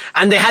August,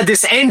 and they had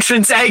this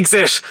entrance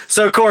exit.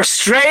 So, of course,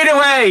 straight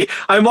away,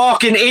 I'm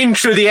walking in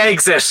through the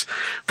exit.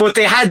 But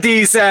they had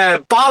these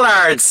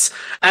bollards,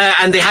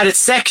 and they had it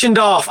sectioned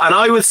off. And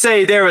I would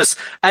say there was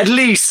at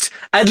least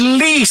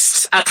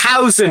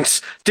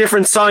 1,000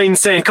 different signs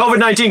saying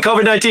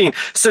COVID-19,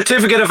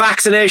 certificate of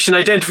vaccination,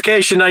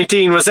 identification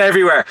 19 was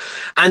everywhere.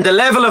 And the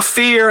level of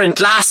fear and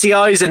glassy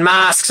eyes and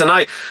masks, and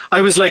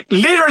I was like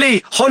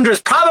literally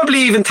hundreds, probably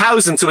even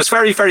thousands. It was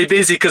very, very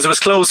busy because it was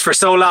closed for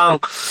so long.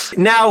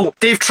 Now,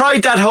 they've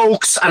tried that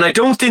hoax, and I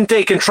don't think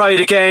they can try it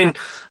again.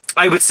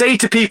 I would say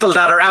to people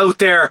that are out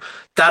there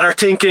that are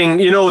thinking,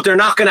 you know, they're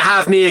not going to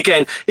have me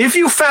again, if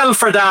you fell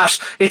for that,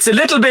 it's a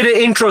little bit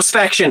of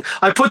introspection.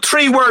 I put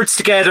 3 words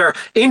together: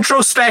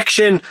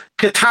 introspection,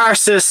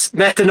 catharsis,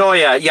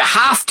 metanoia. You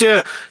have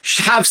to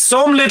have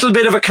some little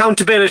bit of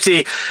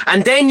accountability,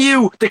 and then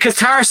the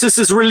catharsis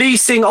is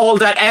releasing all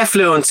that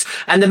effluence,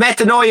 and the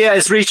metanoia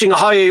is reaching a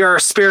higher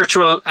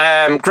spiritual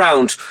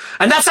ground.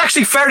 And that's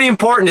actually very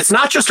important. It's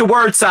not just a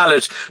word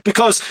salad,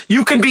 because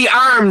you can be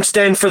armed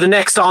then for the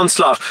next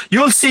onslaught.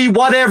 You'll see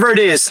whatever it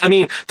is. I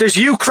mean,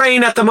 there's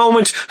Ukraine at the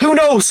moment. Who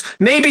knows?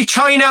 Maybe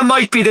China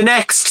might be the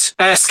next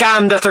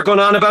scam that they're going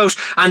on about,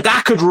 and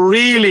that could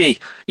really,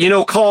 you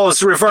know,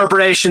 cause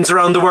reverberations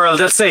around the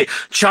world. Let's say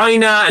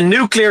China, a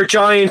nuclear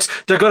giant,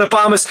 they're going to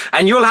bomb us,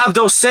 and you'll have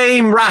those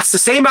same rats, the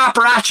same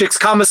apparatchiks,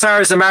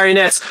 commissars and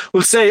marionettes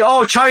will say,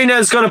 oh, China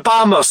is going to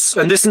bomb us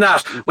and this and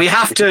that. We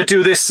have to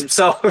do this.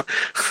 So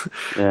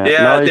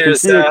no, you can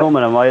see it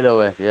coming a mile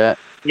away. Yeah.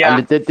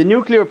 And the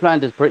nuclear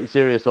plant is pretty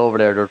serious over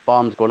there. There's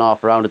bombs going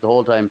off around it the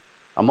whole time.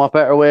 And what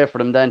better way for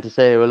them then to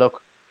say, well,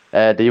 look,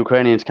 the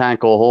Ukrainians can't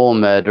go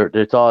home.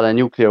 It's all a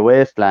nuclear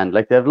wasteland.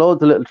 Like, they have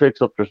loads of little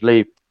tricks up their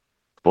sleeve.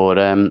 But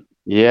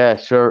yeah,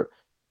 sure.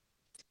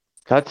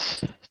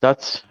 That's. I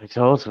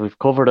suppose we've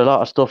covered a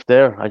lot of stuff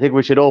there. I think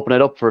we should open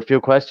it up for a few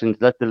questions.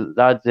 Let the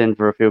lads in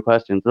for a few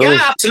questions. Yeah,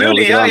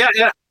 absolutely.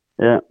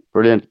 Yeah,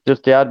 brilliant.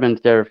 Just the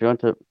admins there, if you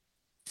want to.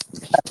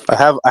 I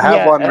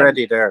have one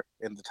ready there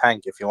in the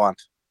tank if you want.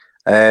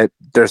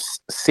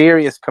 There's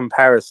serious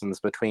comparisons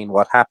between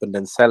what happened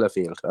in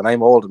Sellafield, and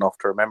I'm old enough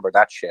to remember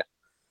that shit,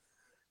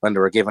 when they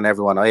were giving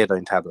everyone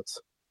iodine tablets,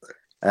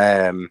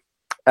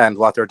 and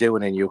what they're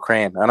doing in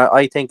Ukraine. And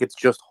I think it's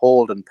just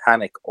holding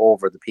panic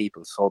over the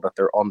people so that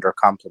they're under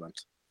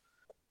complement.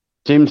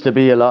 Seems to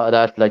be a lot of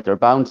that, like they're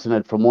bouncing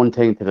it from one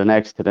thing to the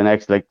next,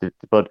 like.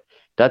 But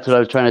that's what I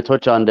was trying to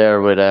touch on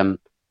there with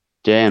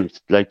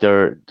James. Like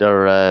you're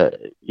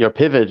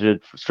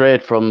pivoted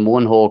straight from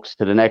one hoax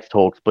to the next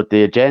hoax, but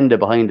the agenda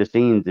behind the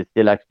scenes is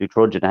still actually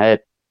trudging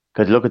ahead.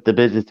 Because look at the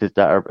businesses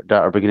that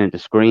are beginning to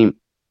scream.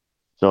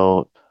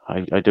 So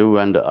I do,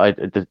 and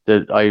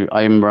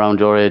I'm around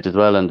your age as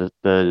well, and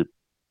the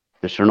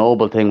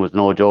Chernobyl thing was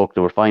no joke.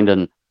 They were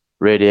finding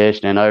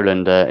radiation in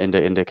Ireland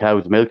in the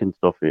cow's milk and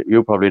stuff.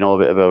 You probably know a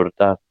bit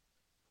about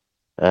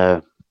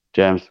that,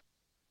 James.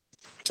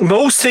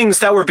 Most things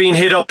that we're being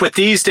hit up with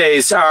these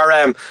days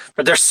are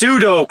they're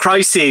pseudo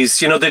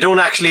crises. You know, they don't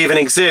actually even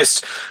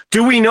exist.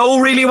 Do we know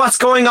really what's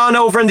going on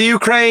over in the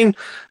Ukraine?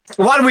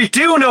 What we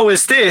do know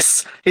is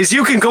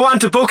you can go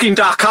onto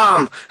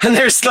booking.com, and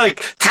there's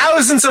like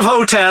thousands of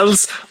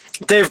hotels.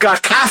 They've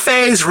got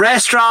cafes,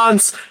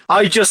 restaurants.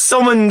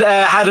 Someone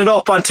had it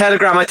up on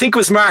Telegram. I think it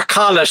was Mark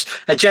Collett,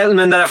 a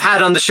gentleman that I've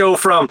had on the show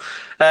from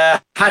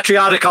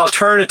Patriotic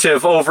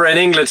Alternative over in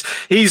England.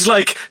 He's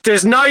like,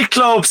 there's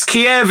nightclubs,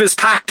 Kiev is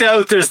packed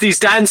out, there's these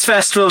dance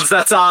festivals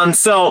that's on.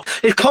 So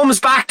it comes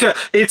back to,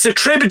 it's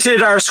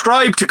attributed or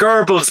ascribed to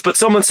Goebbels, but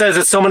someone says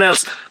it's someone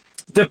else.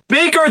 The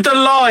bigger the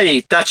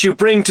lie that you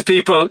bring to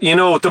people,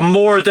 the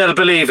more they'll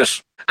believe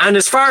it. And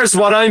as far as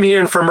what I'm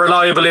hearing from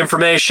reliable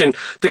information,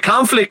 the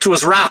conflict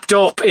was wrapped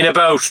up in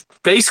about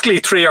basically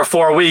 3 or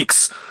 4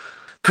 weeks.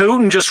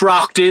 Putin just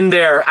rocked in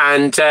there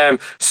and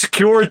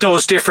secured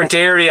those different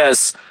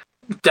areas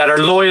that are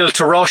loyal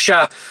to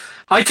Russia.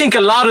 I think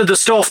a lot of the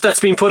stuff that's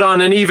been put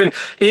on, and even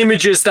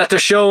images that they're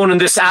shown in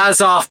this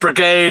Azov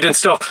brigade and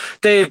stuff,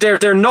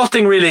 they're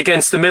nothing really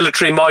against the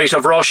military might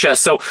of Russia.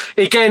 So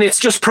again,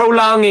 it's just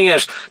prolonging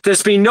it.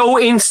 There's been no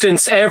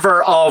instance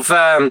ever of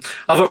a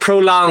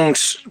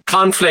prolonged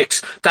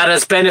conflict that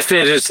has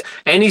benefited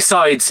any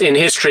sides in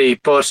history,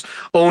 but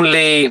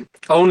only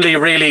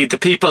really the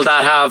people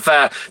that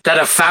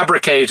have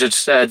fabricated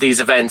these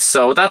events.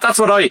 So that's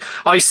what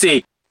I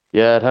see.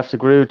 Yeah, I'd have to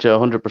agree with you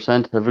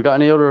 100%. Have we got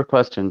any other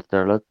questions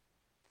there, lads?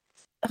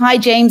 Hi,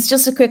 James.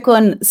 Just a quick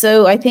one.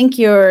 So I think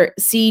your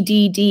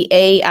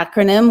CDDA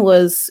acronym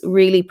was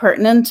really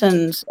pertinent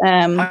and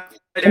a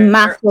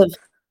massive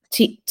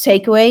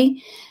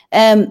takeaway.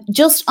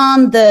 Just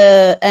on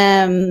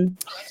the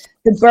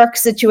Burke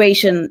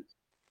situation,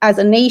 as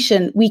a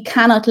nation, we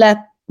cannot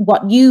let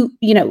what you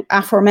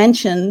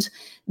aforementioned,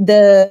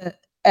 the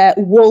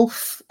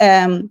wolf,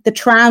 the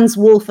trans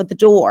wolf at the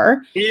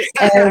door,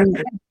 and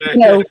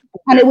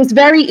it was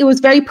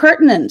very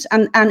pertinent,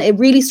 and it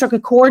really struck a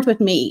chord with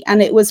me.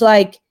 And it was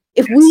like,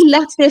 if we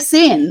let this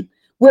in,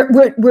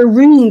 we're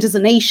ruined as a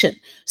nation.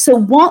 So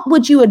what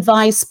would you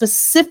advise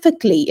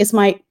specifically, is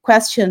my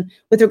question,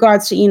 with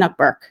regards to Enoch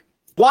Burke?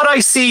 What I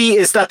see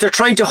is that they're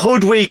trying to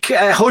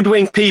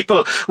hoodwink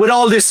people with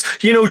all this,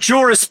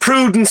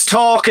 jurisprudence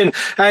talk and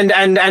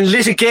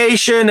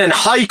litigation and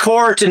high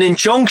court and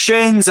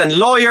injunctions and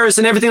lawyers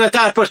and everything like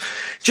that. But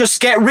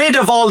just get rid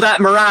of all that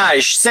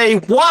mirage. Say,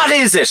 what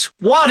is it?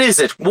 What is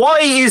it? Why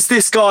is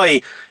this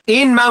guy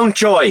in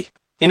Mountjoy?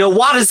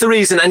 What is the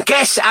reason? And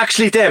get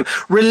actually them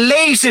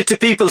related to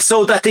people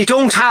so that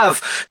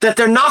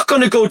they're not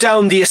going to go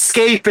down the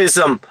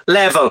escapism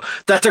level,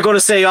 that they're going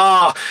to say,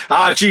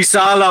 gee,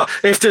 Salah,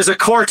 if there's a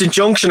court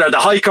injunction or the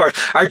High Court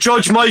or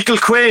Judge Michael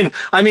Quinn,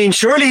 I mean,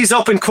 surely he's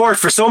up in court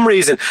for some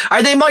reason.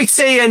 Or they might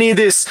say any of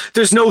this,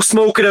 there's no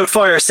smoke without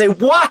fire. Say,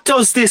 what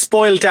does this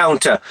boil down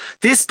to?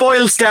 This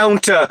boils down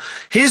to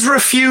his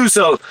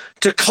refusal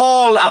to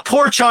call a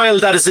poor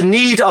child that is in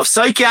need of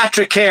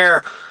psychiatric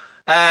care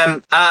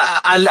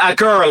a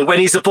girl when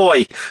he's a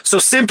boy. So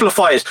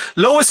simplify it.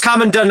 Lowest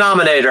common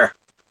denominator.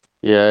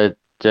 Yeah,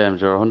 James,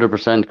 you're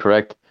 100%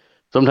 correct.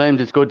 Sometimes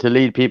it's good to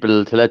lead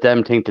people, to let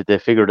them think that they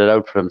figured it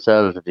out for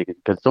themselves.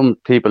 Because some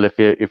people, if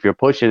you're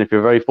pushing, if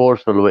you're very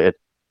forceful with it,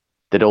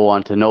 they don't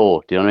want to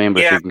know. Do you know what I mean?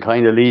 But you can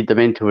kind of lead them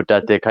into it,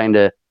 that they kind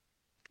of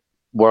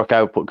work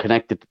out,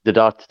 connect the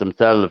dots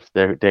themselves.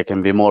 They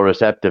can be more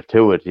receptive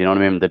to it. You know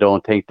what I mean? They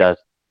don't think that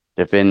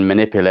they've been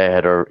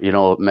manipulated or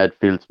made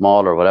feel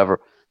small or whatever.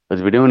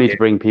 Because we do need to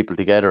bring people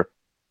together.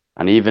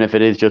 And even if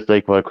it is just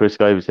like what Chris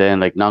Guy was saying,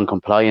 like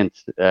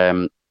non-compliance,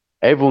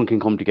 everyone can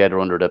come together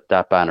under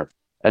that banner.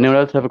 Anyone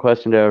else have a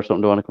question there or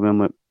something they want to come in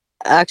with?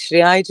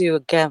 Actually, I do,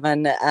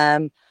 Gavin.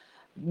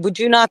 Would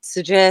you not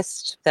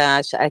suggest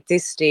that at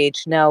this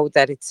stage, now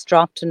that it's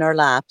dropped in our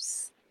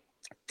laps,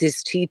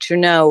 this teacher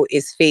now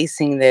is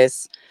facing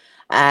this,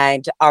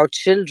 and our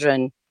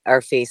children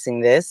are facing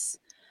this,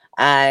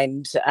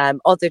 and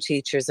other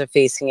teachers are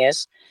facing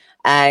it,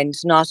 and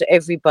not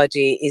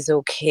everybody is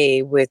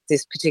okay with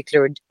this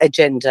particular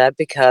agenda,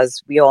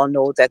 because we all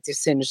know that there's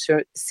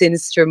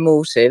sinister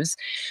motives.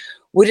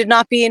 Would it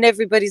not be in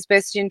everybody's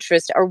best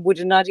interest, or would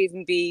it not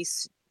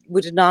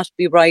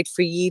be right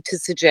for you to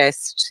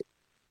suggest,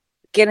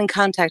 get in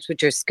contact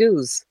with your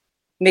schools,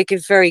 make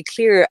it very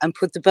clear and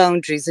put the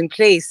boundaries in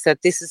place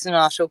that this is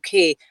not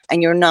okay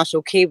and you're not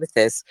okay with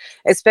this,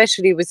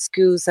 especially with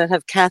schools that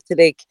have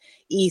Catholic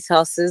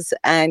ethoses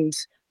and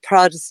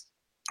Protestant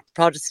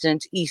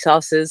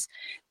ethoses.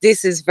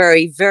 This is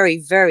very, very,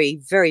 very,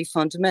 very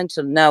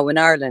fundamental now in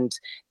Ireland.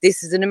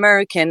 This is an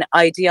American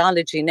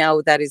ideology now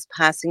that is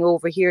passing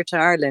over here to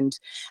Ireland.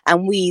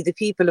 And we, the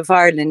people of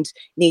Ireland,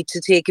 need to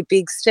take a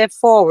big step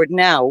forward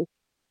now.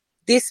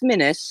 This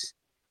minute,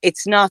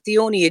 it's not the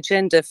only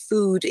agenda.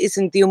 Food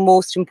isn't the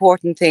most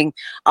important thing.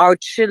 Our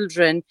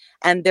children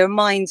and their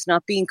minds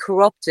not being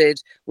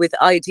corrupted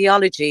with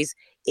ideologies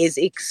is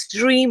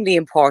extremely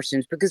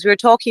important, because we're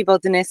talking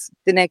about the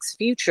next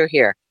future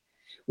here.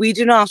 We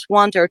do not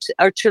want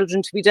our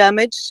children to be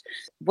damaged.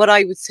 What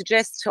I would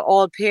suggest to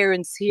all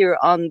parents here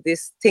on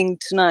this thing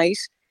tonight,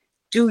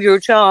 do your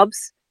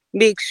jobs,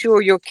 make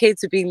sure your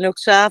kids are being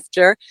looked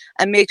after,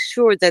 and make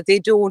sure that they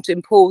don't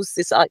impose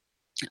this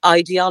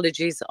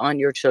ideologies on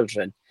your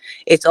children.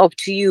 It's up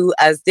to you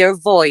as their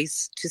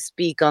voice to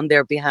speak on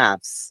their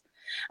behalves.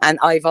 And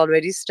I've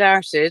already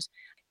started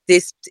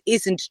This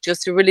isn't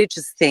just a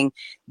religious thing.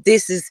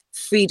 This is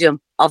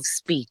freedom of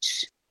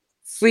speech.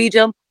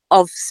 Freedom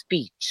of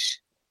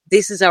speech.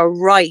 This is our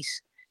right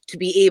to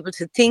be able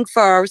to think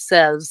for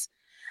ourselves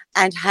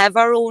and have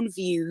our own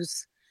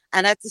views,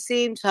 and at the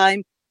same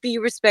time be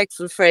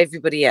respectful for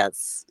everybody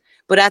else.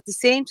 But at the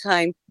same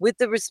time, with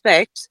the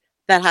respect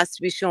that has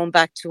to be shown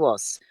back to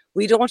us.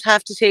 We don't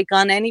have to take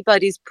on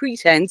anybody's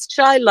pretense,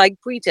 childlike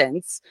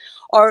pretense,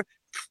 or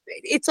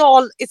it's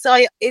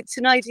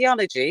an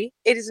ideology.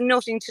 It has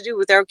nothing to do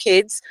with our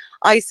kids.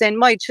 I send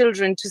my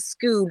children to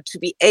school to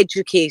be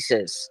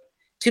educated,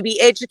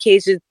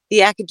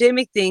 the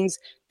academic things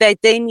that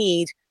they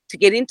need to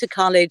get into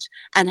college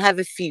and have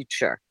a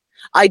future.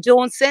 I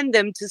don't send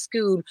them to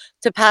school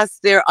to pass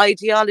their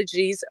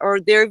ideologies or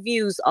their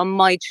views on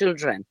my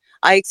children.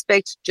 I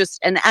expect just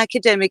an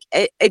academic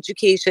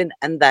education,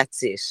 and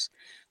that's it.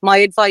 My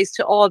advice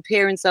to all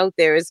parents out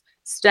there is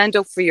stand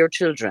up for your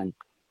children.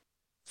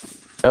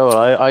 Oh,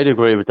 well, I'd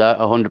agree with that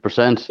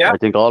 100%. Yeah. I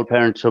think all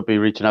parents should be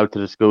reaching out to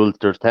the schools.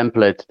 There's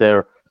templates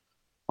there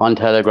on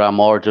Telegram,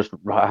 or just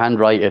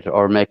handwrite it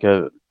or make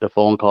the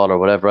phone call or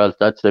whatever else.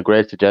 That's a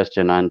great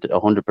suggestion, and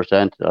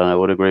 100%. And I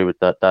would agree with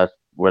that. That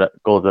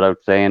goes without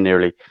saying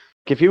nearly.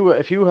 If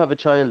you have a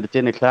child that's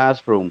in a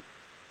classroom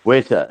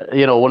with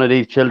one of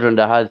these children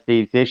that has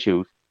these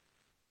issues,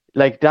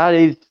 like, that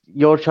is,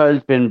 your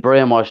child's been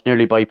brainwashed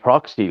nearly by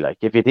proxy, like,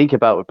 if you think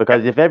about it,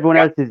 because if everyone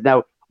else is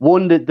now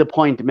the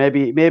point,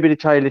 maybe the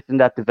child isn't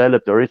that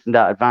developed or isn't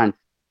that advanced,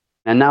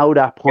 and now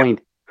that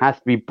point has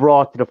to be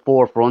brought to the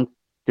forefront.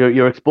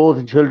 You're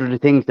exposing children to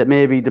things that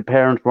maybe the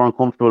parents weren't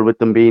comfortable with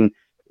them being,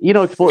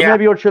 exposed.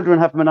 Maybe your children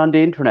haven't been on the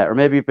internet, or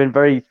maybe you've been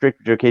very strict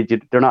with your kids.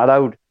 They're not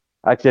allowed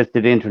access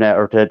to the internet,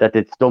 or that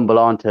they stumble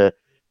onto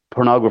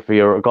pornography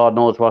or God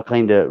knows what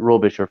kind of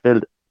rubbish or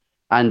filth.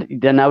 And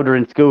then now they're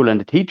in school, and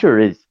the teacher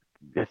is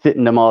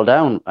sitting them all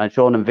down and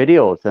showing them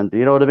videos, and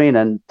you know what I mean,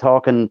 and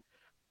talking,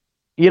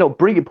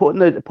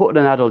 putting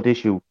an adult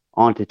issue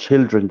onto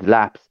children's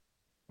laps,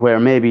 where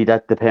maybe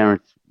that the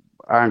parents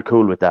aren't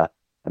cool with that.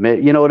 I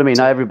mean, you know what I mean?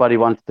 Not everybody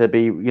wants to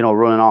be,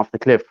 running off the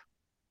cliff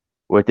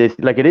with this.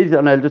 Like, it is,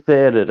 and I'll just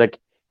say it, like,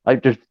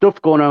 there's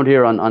stuff going around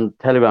here on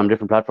Telegram,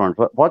 different platforms.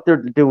 What they're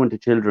doing to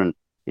children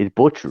is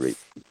butchery.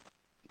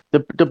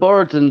 The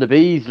birds and the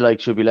bees, like,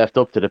 should be left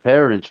up to the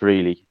parents,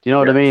 really. Do you know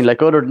what I mean?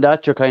 Like, other than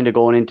that, you're kind of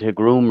going into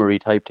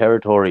groomery type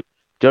territory.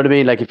 Do you know what I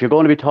mean? Like, if you're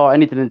going to be taught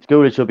anything in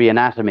school, it should be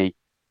anatomy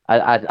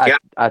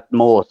at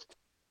most.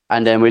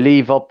 And then we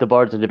leave up the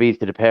birds and the bees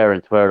to the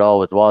parents, where it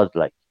always was.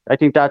 Like, I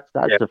think that's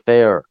a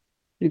fair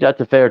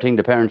thing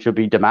the parents should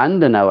be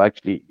demanding now,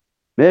 actually.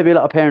 Maybe a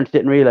lot of parents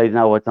didn't realise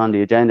now what's on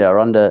the agenda or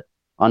on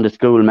the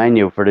school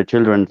menu for the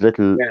children's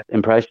little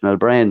impressionable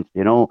brains,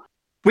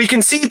 We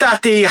can see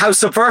that how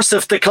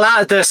subversive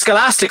the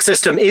scholastic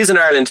system is in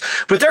Ireland,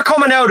 but they're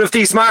coming out of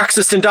these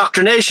Marxist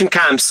indoctrination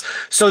camps.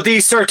 So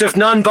these sort of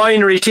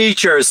non-binary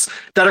teachers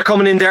that are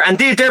coming in there, and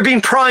they're being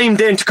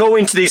primed in to go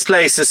into these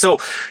places. So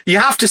you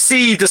have to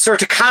see the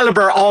sort of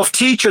caliber of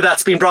teacher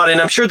that's been brought in.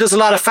 I'm sure there's a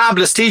lot of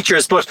fabulous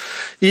teachers, but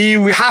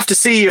you have to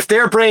see if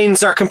their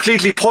brains are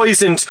completely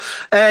poisoned.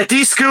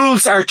 These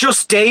schools are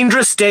just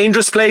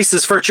dangerous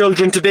places for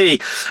children to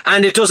be.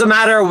 And it doesn't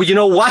matter,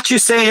 what you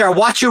say or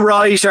what you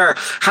write or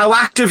how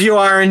active you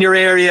are in your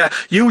area.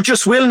 You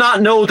just will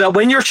not know that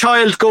when your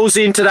child goes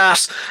into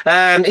that,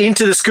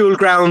 into the school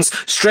grounds,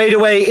 straight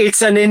away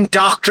it's an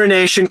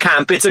indoctrination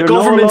camp. It's a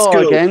government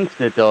school. There's no law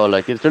against it, though.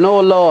 Like, is there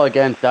no law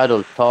against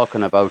adults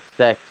talking about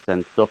sex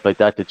and stuff like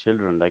that to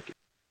children? Like,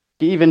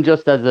 even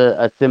just as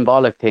a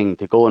symbolic thing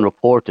to go and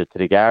report it to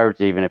the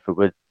guards, even if it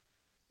was,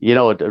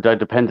 it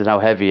depends on how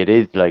heavy it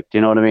is. Like, do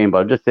you know what I mean? But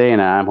I'm just saying,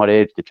 and what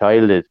age the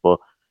child is. But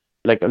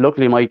like,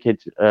 luckily my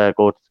kids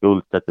go to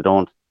schools that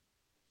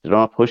they're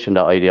not pushing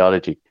that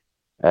ideology.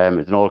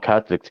 It's an old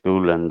Catholic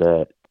school,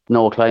 and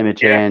no climate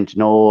change,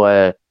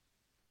 no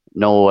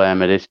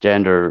this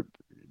gender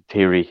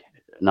theory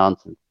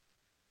nonsense.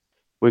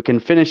 We can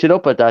finish it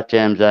up at that,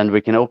 James, and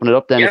we can open it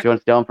up then if you want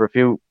to stay on for a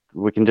few.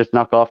 We can just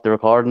knock off the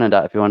recording, and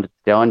that if you want to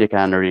stay on, you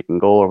can, or you can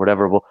go, or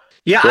whatever. But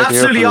yeah,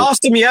 absolutely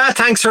awesome. Yeah,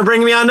 thanks for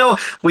bringing me on. No,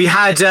 we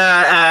had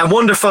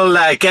wonderful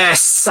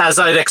guests, as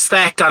I'd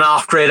expect, on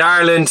Off Grid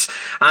Ireland,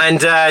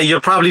 and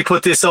you'll probably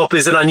put this up.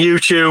 Is it on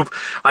YouTube?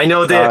 I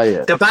know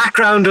the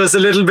background was a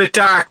little bit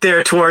dark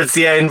there towards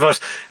the end, but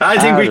I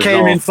think we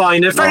came in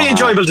fine. A very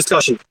enjoyable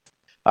discussion.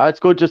 It's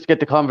good just to get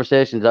the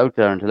conversations out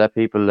there and to let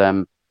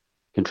people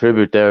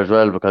contribute there as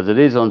well, because it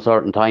is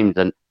uncertain times,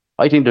 and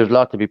I think there's a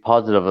lot to be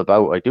positive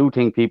about. I do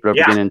think people are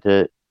beginning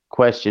to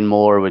question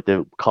more with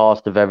the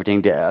cost of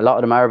everything. A lot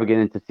of them are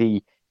beginning to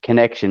see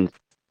connections.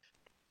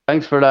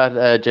 Thanks for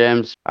that,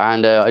 James.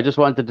 And I just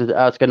wanted to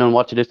ask anyone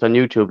watching this on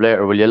YouTube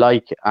later, will you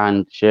like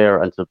and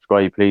share and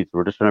subscribe, please?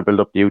 We're just trying to build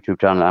up the YouTube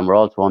channel, and we're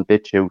also on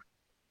BitChute.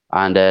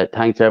 And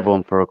thanks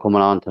everyone for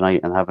coming on tonight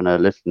and having a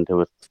listen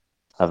to us.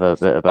 Have a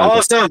bit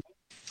of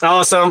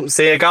Awesome.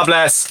 See you. God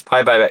bless.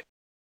 Bye.